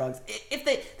the kind of drugs.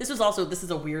 This is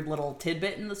a weird little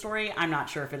tidbit in the story. I'm not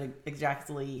sure if it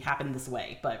exactly happened this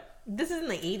way, but This is in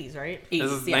the 80s, right?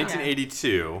 This is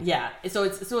 1982. Yeah. So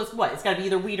it's what? It's got to be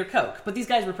either weed or coke. But these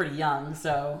guys were pretty young,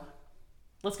 so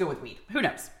let's go with weed. Who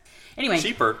knows? Anyway,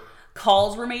 Cheaper.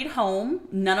 calls were made home.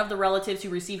 None of the relatives who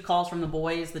received calls from the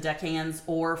boys, the deckhands,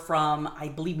 or from, I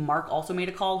believe Mark also made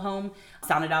a call home,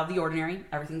 sounded out of the ordinary.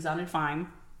 Everything sounded fine.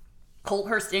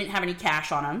 Colthurst didn't have any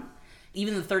cash on him.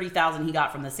 Even the $30,000 he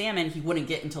got from the salmon, he wouldn't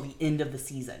get until the end of the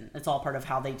season. It's all part of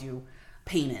how they do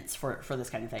payments for this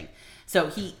kind of thing. So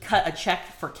he cut a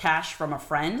check for cash from a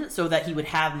friend so that he would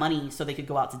have money so they could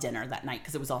go out to dinner that night,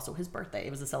 because it was also his birthday.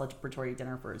 It was a celebratory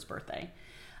dinner for his birthday.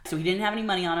 So he didn't have any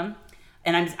money on him.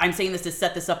 And I'm saying this to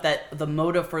set this up that the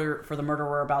motive for the murder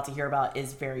we're about to hear about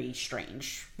is very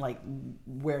strange. Like,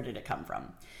 where did it come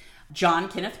from? John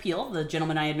Kenneth Peel, the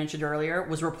gentleman I had mentioned earlier,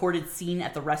 was reported seen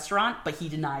at the restaurant, but he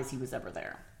denies he was ever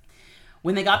there.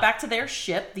 When they got back to their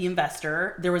ship, the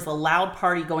Investor, there was a loud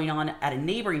party going on at a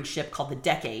neighboring ship called the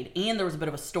Decade, and there was a bit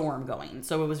of a storm going.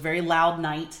 So it was a very loud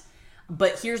night.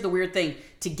 But here's the weird thing.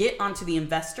 To get onto the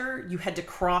Investor, you had to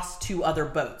cross 2 other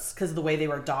boats because of the way they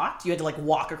were docked. You had to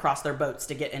walk across their boats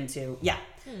to get into,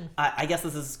 I guess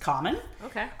this is common.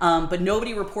 Okay. But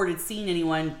nobody reported seeing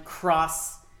anyone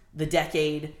cross the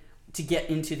Decade to get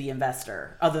into the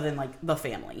Investor other than the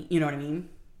family. You know what I mean?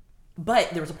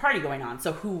 But there was a party going on.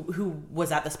 So who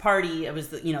was at this party? It was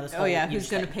this whole huge who's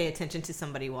going to thing. pay attention to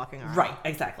somebody walking around? Right,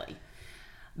 exactly.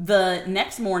 The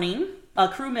next morning, a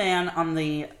crewman on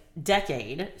the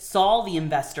Decade saw the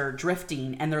investor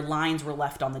drifting, and their lines were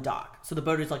left on the dock. So the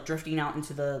boat is like drifting out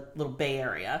into the little bay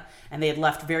area, and they had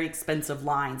left very expensive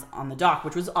lines on the dock,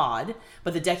 which was odd.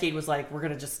 But the Decade was like, we're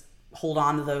going to just hold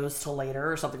on to those till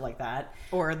later or something like that.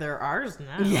 Or they're ours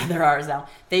now. Yeah, they're ours now.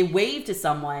 They waved to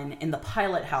someone in the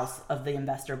pilot house of the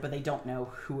investor, but they don't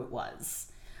know who it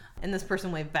was. And this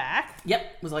person waved back?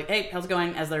 Yep, was like, hey, how's it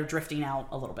going? As they're drifting out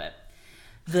a little bit.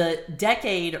 The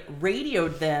Decade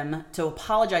radioed them to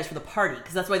apologize for the party,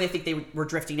 because that's why they think they were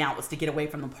drifting out, was to get away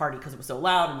from the party because it was so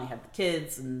loud and they had the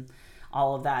kids and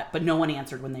all of that. But no one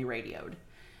answered when they radioed.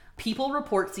 People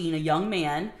report seeing a young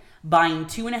man buying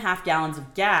 2.5 gallons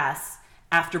of gas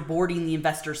after boarding the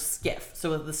investor's skiff.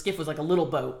 So the skiff was like a little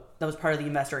boat that was part of the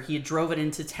investor. He had drove it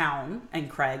into town, and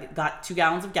Craig got 2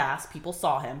 gallons of gas. People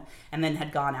saw him, and then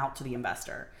had gone out to the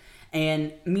investor.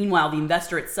 And meanwhile, the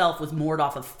investor itself was moored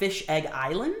off of Fish Egg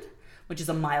Island, which is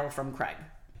a mile from Craig.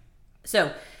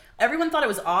 So everyone thought it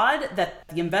was odd that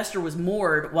the investor was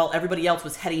moored while everybody else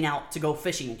was heading out to go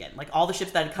fishing again. Like all the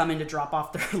ships that had come in to drop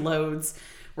off their loads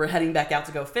were heading back out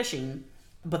to go fishing,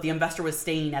 but the investor was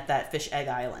staying at that Fish Egg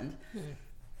Island.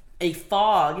 A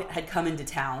fog had come into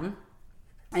town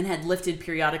and had lifted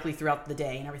periodically throughout the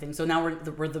day and everything. So now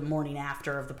we're the morning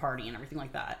after of the party and everything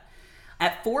like that.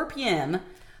 At 4 p.m.,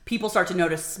 people start to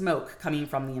notice smoke coming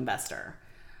from the investor.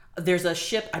 There's a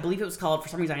ship, I believe it was called, for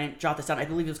some reason I didn't jot this down, I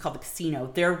believe it was called the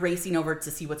Casino. They're racing over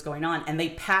to see what's going on, and they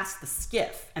pass the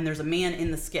skiff, and there's a man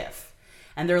in the skiff.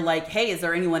 And they're like, hey, is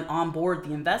there anyone on board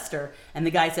the investor? And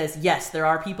the guy says, yes, there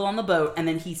are people on the boat, and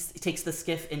then he takes the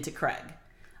skiff into Craig.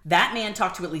 That man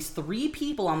talked to at least 3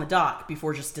 people on the dock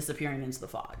before just disappearing into the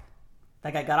fog.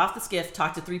 That guy got off the skiff,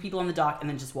 talked to 3 people on the dock, and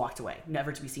then just walked away,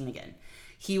 never to be seen again.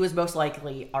 He was most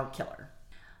likely our killer.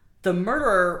 The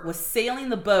murderer was sailing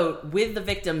the boat with the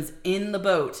victims in the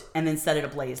boat and then set it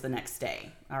ablaze the next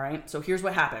day. All right, so here's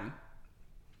what happened.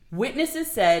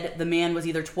 Witnesses said the man was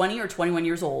either 20 or 21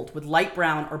 years old with light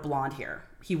brown or blonde hair.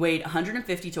 He weighed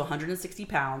 150 to 160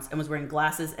 pounds and was wearing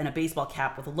glasses and a baseball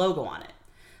cap with a logo on it.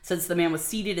 Since the man was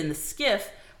seated in the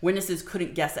skiff, witnesses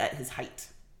couldn't guess at his height.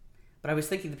 But I was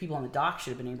thinking the people on the dock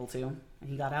should have been able to, and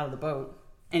he got out of the boat.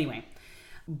 Anyway,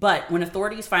 but when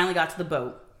authorities finally got to the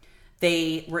boat,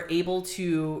 they were able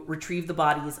to retrieve the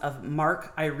bodies of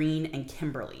Mark, Irene, and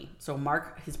Kimberly. So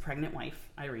Mark, his pregnant wife,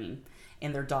 Irene,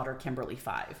 and their daughter, Kimberly,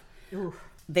 5. Oof.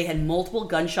 They had multiple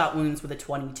gunshot wounds with a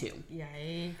 .22.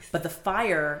 Yikes. But the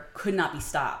fire could not be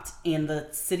stopped. And the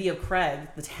city of Craig,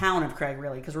 the town of Craig,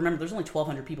 really, because remember, there's only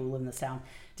 1,200 people who live in this town,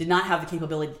 did not have the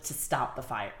capability to stop the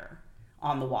fire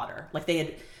on the water. Like they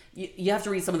had... You have to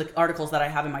read some of the articles that I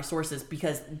have in my sources,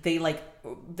 because they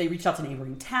reached out to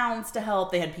neighboring towns to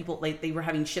help. They had people, they were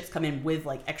having ships come in with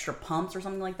like extra pumps or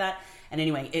something like that. And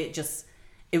anyway, it just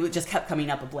kept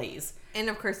coming up ablaze. And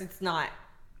of course, it's not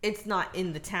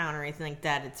in the town or anything like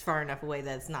that. It's far enough away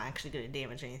that it's not actually going to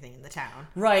damage anything in the town.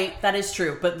 Right, that is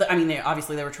true. But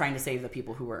they were trying to save the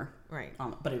people who were right.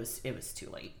 But it was too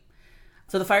late.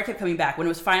 So the fire kept coming back. When it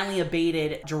was finally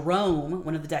abated, Jerome,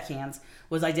 one of the deckhands,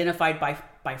 was identified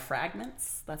by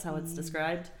fragments. That's how it's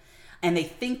described. And they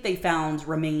think they found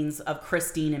remains of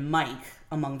Christine and Mike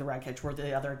among the wreckage, who were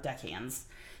the other deckhands.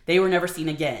 They were never seen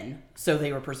again, so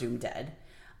they were presumed dead.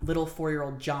 Little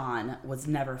 4-year-old John was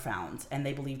never found, and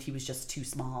they believed he was just too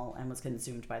small and was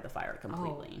consumed by the fire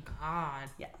completely. Oh, God.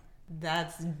 Yeah.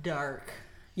 That's dark.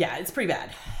 Yeah, it's pretty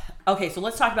bad. Okay, so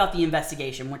let's talk about the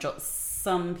investigation, which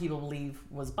some people believe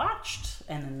was botched,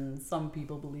 and then some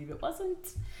people believe it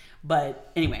wasn't.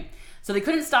 But anyway, so they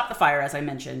couldn't stop the fire, as I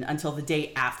mentioned, until the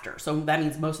day after. So that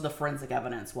means most of the forensic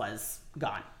evidence was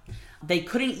gone. They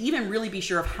couldn't even really be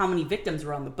sure of how many victims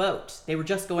were on the boat. They were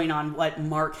just going on what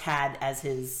Mark had as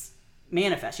his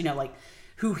manifest, like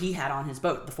who he had on his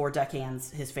boat, the 4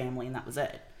 deckhands, his family, and that was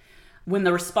it. When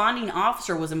the responding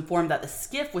officer was informed that the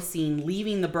skiff was seen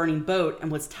leaving the burning boat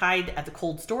and was tied at the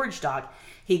cold storage dock,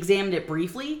 he examined it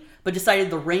briefly, but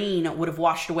decided the rain would have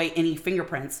washed away any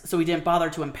fingerprints, so he didn't bother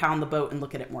to impound the boat and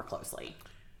look at it more closely.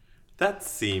 That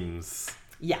seems...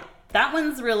 Yeah, that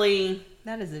one's really...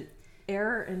 That is an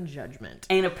error in judgment.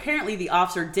 And apparently the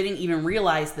officer didn't even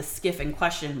realize the skiff in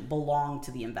question belonged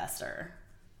to the investor.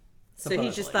 So he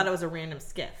just thought it was a random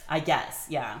skiff. I guess,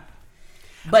 yeah.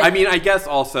 But I guess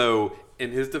also,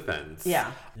 in his defense,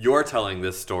 yeah, you're telling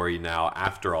this story now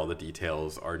after all the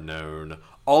details are known.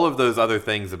 All of those other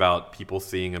things about people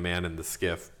seeing a man in the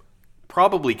skiff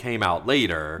probably came out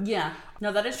later. Yeah.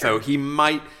 No, that is true.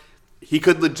 So he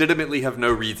could legitimately have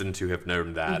no reason to have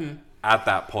known that at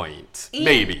that point. And-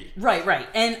 Maybe. Right.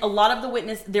 And a lot of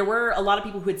the there were a lot of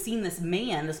people who had seen this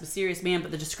man, this mysterious man,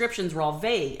 but the descriptions were all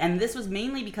vague. And this was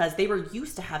mainly because they were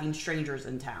used to having strangers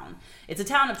in town. It's a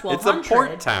town of 1,200. It's a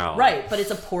port town. Right, but it's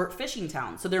a port fishing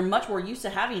town. So they're much more used to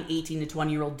having 18 to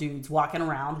 20-year-old dudes walking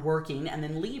around, working, and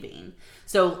then leaving.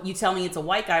 So you tell me it's a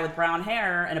white guy with brown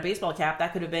hair and a baseball cap,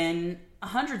 that could have been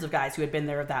hundreds of guys who had been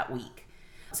there that week.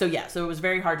 So yeah, so it was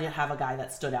very hard to have a guy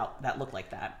that stood out that looked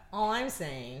like that. All I'm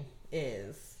saying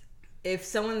is, if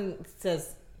someone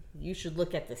says you should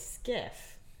look at the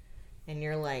skiff, and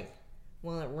you're like,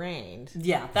 well, it rained.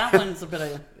 Yeah, that one's a bit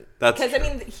of... Because, I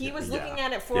mean, he was looking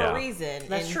at it for a reason.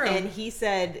 That's true. And he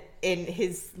said in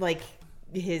his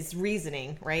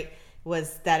reasoning, right,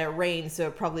 was that it rained, so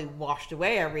it probably washed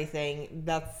away everything.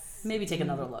 That's... Maybe take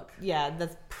another look. Yeah,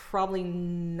 that's probably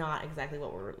not exactly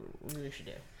what we should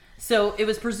do. So it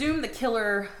was presumed the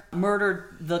killer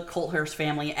murdered the Colthurst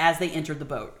family as they entered the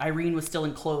boat. Irene was still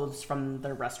in clothes from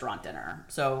their restaurant dinner.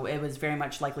 So it was very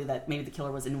much likely that maybe the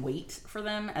killer was in wait for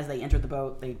them as they entered the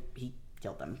boat. He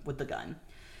killed them with the gun.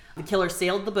 The killer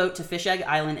sailed the boat to Fish Egg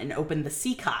Island and opened the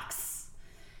seacocks,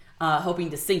 hoping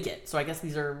to sink it. So I guess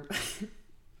these are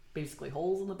basically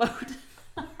holes in the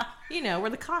boat. You know,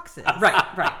 where the cocks is.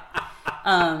 Right.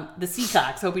 The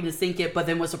seacocks, hoping to sink it, but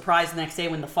then was surprised the next day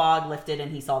when the fog lifted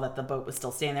and he saw that the boat was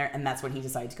still standing there, and that's when he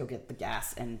decided to go get the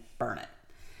gas and burn it.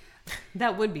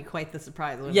 That would be quite the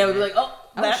surprise, wouldn't Yeah, it? we'd be like,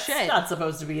 that's shit. not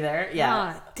supposed to be there.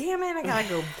 Yeah. Damn it, I gotta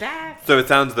go back. So it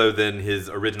sounds though then his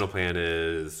original plan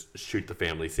is shoot the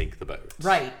family, sink the boat.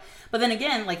 Right. But then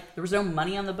again, like, there was no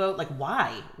money on the boat. Like,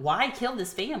 why? Why kill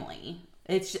this family?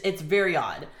 It's very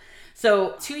odd.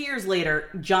 So 2 years later,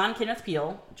 John Kenneth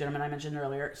Peele, gentleman I mentioned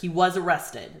earlier, he was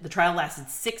arrested. The trial lasted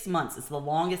 6 months. It's the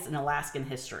longest in Alaskan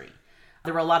history.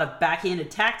 There were a lot of backhanded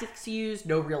tactics used.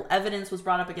 No real evidence was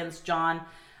brought up against John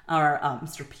or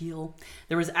Mr. Peele.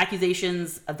 There was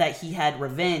accusations that he had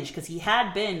revenge because he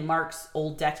had been Mark's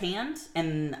old deckhand,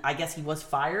 and I guess he was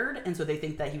fired, and so they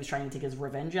think that he was trying to take his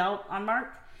revenge out on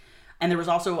Mark. And there was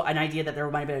also an idea that there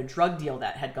might have been a drug deal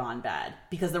that had gone bad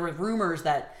because there were rumors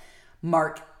that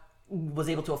Mark was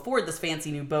able to afford this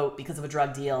fancy new boat because of a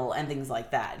drug deal and things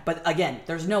like that. But again,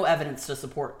 there's no evidence to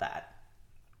support that.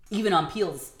 Even on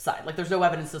Peele's side, like, there's no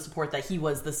evidence to support that he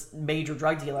was this major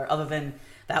drug dealer other than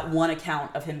that one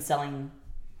account of him selling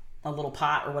a little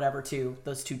pot or whatever to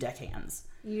those two deckhands.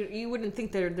 You wouldn't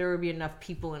think there would be enough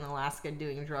people in Alaska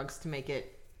doing drugs to make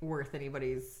it worth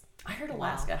anybody's... I heard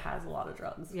Alaska has a lot of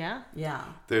drugs. Yeah? Yeah.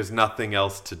 There's nothing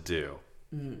else to do.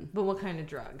 But what kind of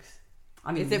drugs?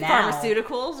 I mean, Is it now,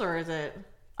 pharmaceuticals or is it...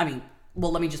 I mean,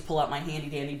 well, let me just pull out my handy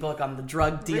dandy book on the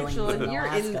drug dealing Rachel, in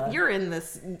Alaska. you're in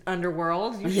this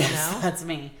underworld. You should Yes, know. that's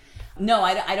me. No,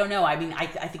 I don't know. I mean, I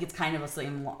think it's kind of the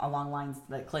same along lines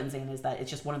that Clinton's saying, is that it's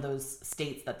just one of those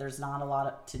states that there's not a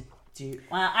lot to do.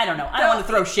 Well, I don't know. I don't want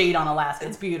to throw shade on Alaska.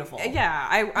 It's beautiful. Yeah,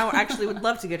 I actually would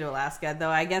love to go to Alaska, though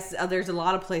I guess there's a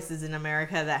lot of places in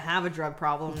America that have a drug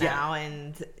problem now,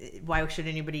 and why should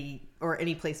anybody or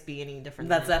any place be any different?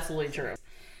 That's absolutely true.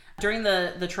 During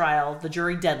the trial, the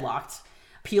jury deadlocked.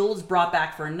 Peele was brought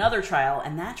back for another trial,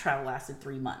 and that trial lasted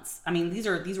 3 months. I mean, these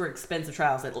were expensive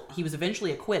trials. That he was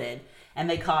eventually acquitted, and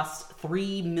they cost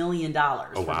 $3 million.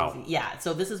 Oh, wow. Yeah,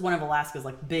 so this is one of Alaska's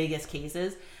biggest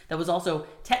cases that was also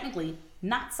technically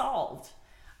not solved.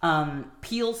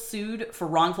 Peele sued for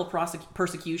wrongful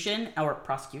prosecution,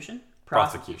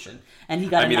 and he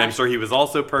got. I'm sure he was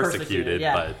also persecuted,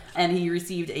 but and he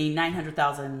received a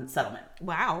 $900,000 settlement.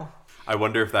 Wow. I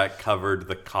wonder if that covered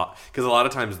the cost, because a lot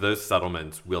of times those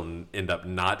settlements will end up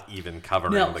not even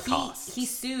covering the cost. He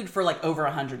sued for over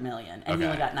 $100 million, and he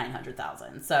only got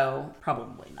 $900,000, so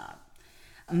probably not.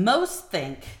 Most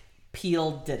think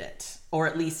Peele did it, or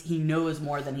at least he knows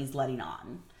more than he's letting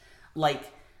on.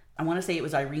 I want to say it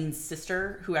was Irene's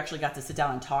sister who actually got to sit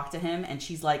down and talk to him, and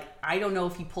she's like, I don't know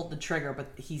if he pulled the trigger,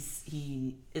 but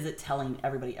he isn't telling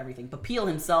everybody everything. But Peele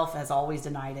himself has always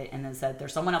denied it and has said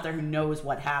there's someone out there who knows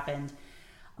what happened.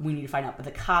 We need to find out. But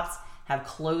the cops have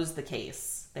closed the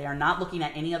case. They are not looking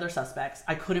at any other suspects.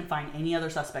 I couldn't find any other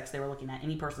suspects they were looking at,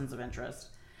 any persons of interest.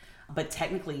 But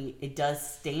technically, it does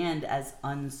stand as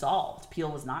unsolved. Peele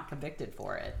was not convicted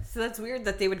for it. So that's weird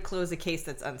that they would close a case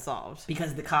that's unsolved.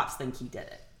 Because the cops think he did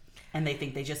it. And they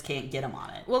think they just can't get him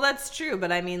on it. Well, that's true,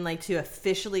 but I mean, to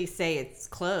officially say it's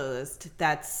closed,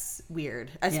 that's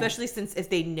weird. Especially since if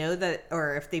they know that,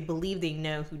 or if they believe they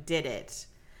know who did it,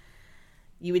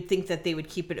 you would think that they would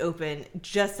keep it open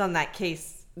just on that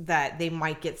case that they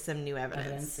might get some new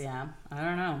evidence. Yeah, I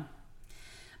don't know.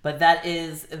 But that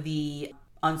is the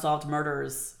unsolved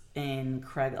murders in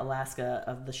Craig, Alaska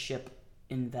of the ship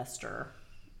Investor.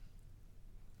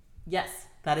 Yes.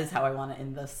 That is how I want to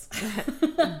end this.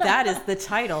 That is the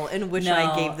title in which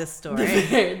I gave this story.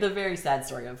 The very sad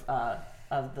story of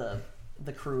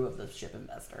the crew of the ship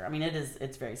Investor. I mean,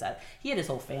 it's very sad. He had his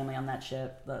whole family on that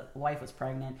ship. The wife was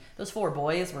pregnant. Those 4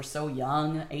 boys were so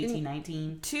young, 18,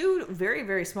 19. 2 very,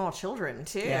 very small children,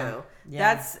 too. Yeah.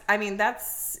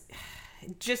 That's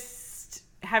just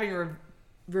having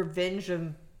revenge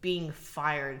of being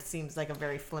fired seems like a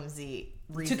very flimsy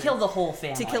reason. To kill the whole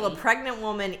family. To kill a pregnant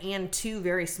woman and 2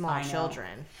 very small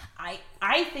children.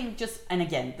 I think and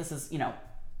again, this is,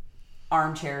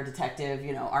 armchair detective,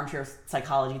 armchair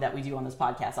psychology that we do on this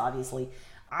podcast, obviously.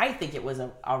 I think it was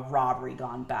a robbery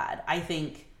gone bad. I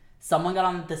think someone got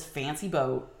on this fancy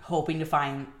boat hoping to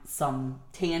find some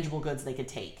tangible goods they could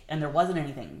take. And there wasn't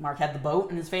anything. Mark had the boat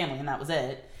and his family, and that was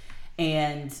it.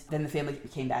 And then the family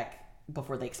came back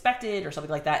before they expected or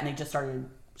something like that, and they just started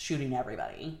shooting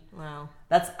everybody. Wow.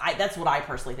 That's what I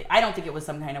personally think. I don't think it was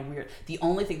some kind of weird... The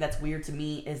only thing that's weird to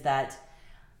me is that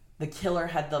the killer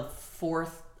had the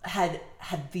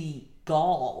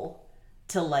gall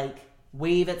to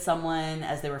wave at someone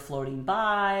as they were floating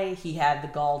by. He had the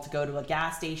gall to go to a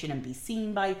gas station and be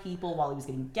seen by people while he was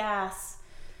getting gas,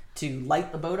 to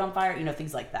light the boat on fire,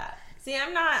 things like that. See,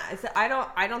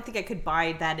 I don't think I could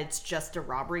buy that it's just a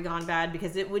robbery gone bad,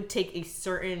 because it would take a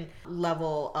certain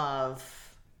level of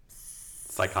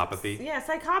psychopathy. Yeah,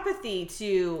 psychopathy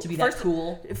to be that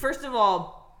cool. First of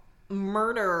all,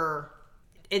 murder,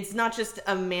 it's not just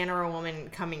a man or a woman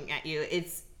coming at you.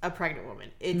 It's a pregnant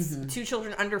woman. It's 2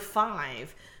 children under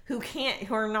 5 who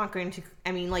are not going to,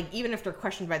 even if they're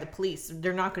questioned by the police,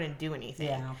 they're not going to do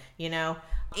anything,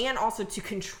 And also to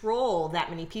control that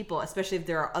many people, especially if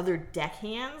there are other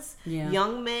deckhands,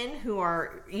 young men who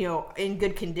are, in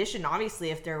good condition,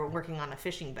 obviously, if they're working on a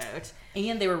fishing boat.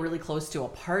 And they were really close to a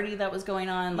party that was going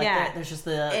on. There's just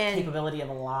the capability of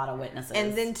a lot of witnesses.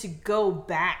 And then to go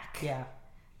back. Yeah.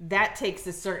 That takes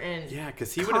a certain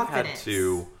because he would have had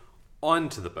to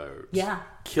onto the boat. Yeah.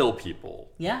 Kill people.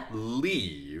 Yeah.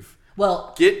 Leave.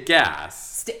 Well, get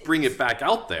gas. Bring it back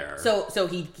out there. So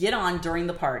he'd get on during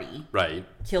the party. Right.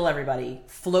 Kill everybody.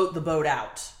 Float the boat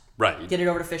out. Right. Get it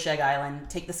over to Fish Egg Island.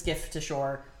 Take the skiff to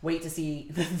shore. Wait to see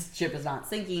the ship is not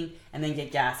sinking. And then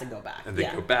get gas and go back. And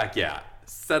then go back,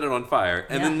 set it on fire,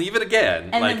 and then leave it again.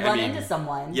 And then run into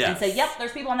someone and say, yep,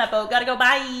 there's people on that boat. Gotta go,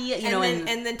 bye.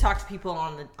 And then talk to people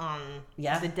on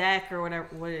the deck or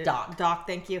whatever. Dock,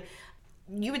 thank you.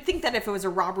 You would think that if it was a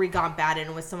robbery gone bad and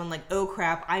it was someone like, oh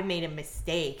crap, I made a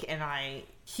mistake, and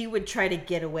he would try to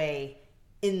get away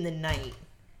in the night.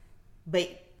 But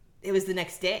it was the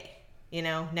next day.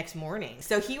 Next morning.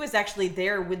 So he was actually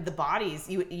there with the bodies.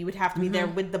 You would have to be there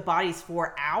with the bodies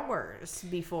for hours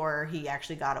before he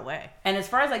actually got away. And as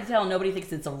far as I can tell, nobody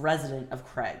thinks it's a resident of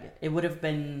Craig. It would have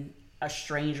been a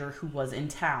stranger who was in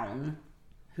town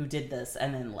who did this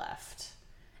and then left.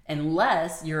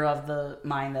 Unless you're of the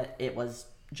mind that it was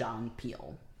John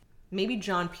Peel. Maybe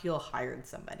John Peel hired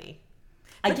somebody.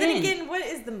 But then again, what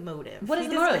is the motive? What is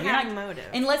the motive? You're not motive.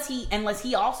 Unless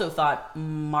he also thought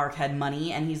Mark had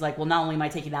money, and he's like, well, not only am I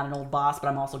taking out an old boss, but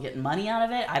I'm also getting money out of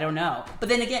it. I don't know. But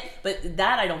then again,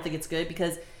 that I don't think it's good,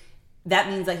 because that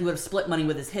means that he would have split money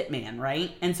with his hitman,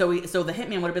 right? And so the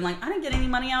hitman would have been like, I didn't get any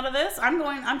money out of this. I'm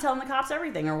telling the cops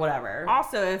everything or whatever.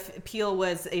 Also, if Peel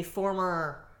was a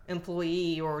former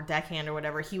employee or deckhand or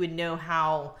whatever, he would know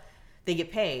how they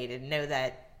get paid and know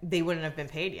that they wouldn't have been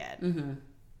paid yet. Mm-hmm.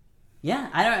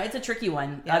 Yeah, I don't know. It's a tricky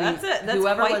one. Yeah, that's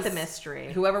quite the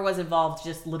mystery. Whoever was involved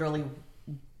just literally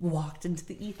walked into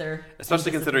the ether.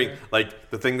 Especially considering,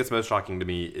 the thing that's most shocking to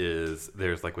me is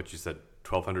there's, what you said,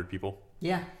 1,200 people?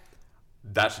 Yeah.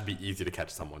 That should be easy to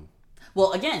catch someone.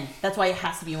 Well, again, that's why it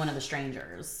has to be one of the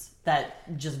strangers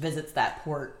that just visits that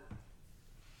port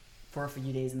for a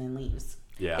few days and then leaves.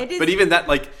 Yeah. But even that,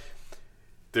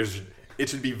 it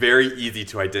should be very easy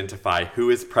to identify who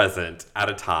is present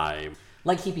at a time.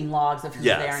 Like keeping logs of who's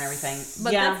there and everything.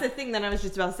 But that's the thing that I was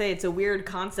just about to say. It's a weird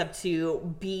concept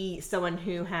to be someone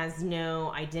who has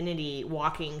no identity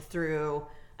walking through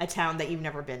a town that you've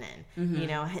never been in,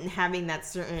 and having that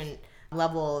certain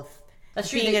level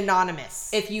of being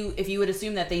anonymous. If you would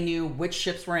assume that they knew which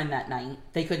ships were in that night,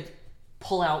 they could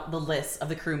pull out the list of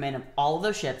the crewmen of all of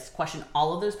those ships, question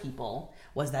all of those people.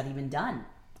 Was that even done?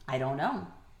 I don't know.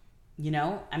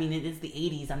 It is the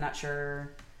 80s. I'm not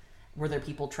sure. Were there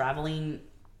people traveling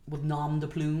with nom de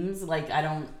plumes? I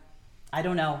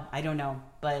don't know.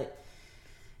 But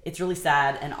it's really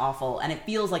sad and awful, and it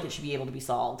feels like it should be able to be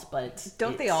solved. But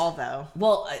don't they all though?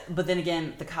 Well, but then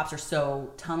again, the cops are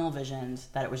so tunnel visioned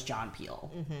that it was John Peel,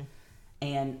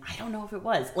 and I don't know if it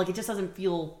was. It just doesn't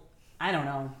feel. I don't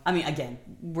know. Again,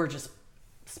 we're just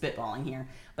spitballing here,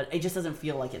 but it just doesn't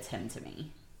feel like it's him to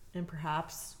me. And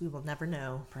perhaps we will never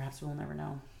know. Perhaps we'll never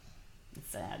know.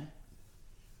 It's sad.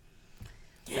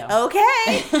 So.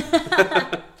 Okay.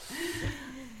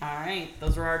 All right.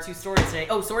 Those were our 2 stories today.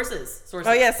 Oh, sources.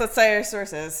 Oh, yes. Let's say our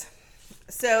sources.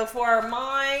 So for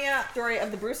my story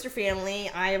of the Brewster family,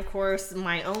 I, of course,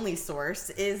 my only source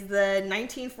is the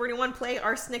 1941 play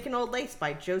Arsenic and Old Lace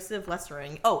by Joseph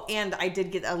Lessering. Oh, and I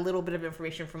did get a little bit of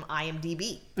information from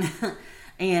IMDb.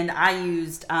 And I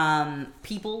used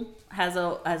People has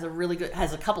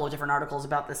a couple of different articles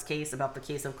about this case, about the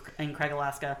case in Craig,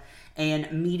 Alaska, and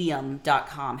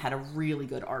Medium.com had a really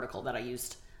good article that I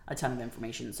used a ton of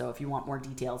information. So if you want more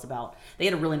details they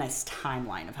had a really nice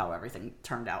timeline of how everything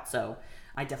turned out. So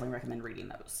I definitely recommend reading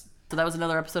those. So that was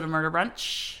another episode of Murder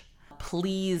Brunch.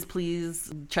 Please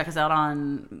check us out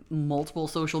on multiple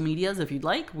social medias if you'd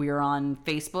like. We are on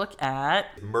Facebook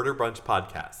at Murder Brunch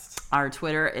Podcast. Our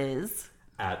Twitter is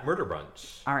At Murder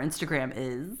Brunch. Our Instagram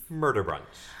is Murder Brunch.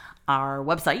 Our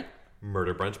website,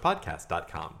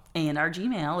 murderbrunchpodcast.com. And our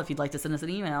Gmail, if you'd like to send us an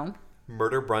email,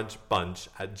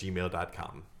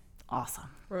 murderbrunchbunch@gmail.com. Awesome.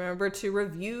 Remember to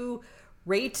review,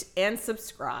 rate, and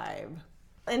subscribe.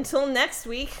 Until next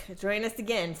week, join us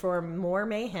again for more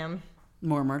mayhem.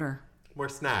 More murder. More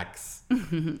snacks.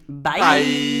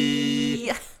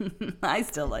 Bye. I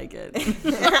still like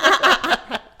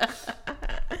it.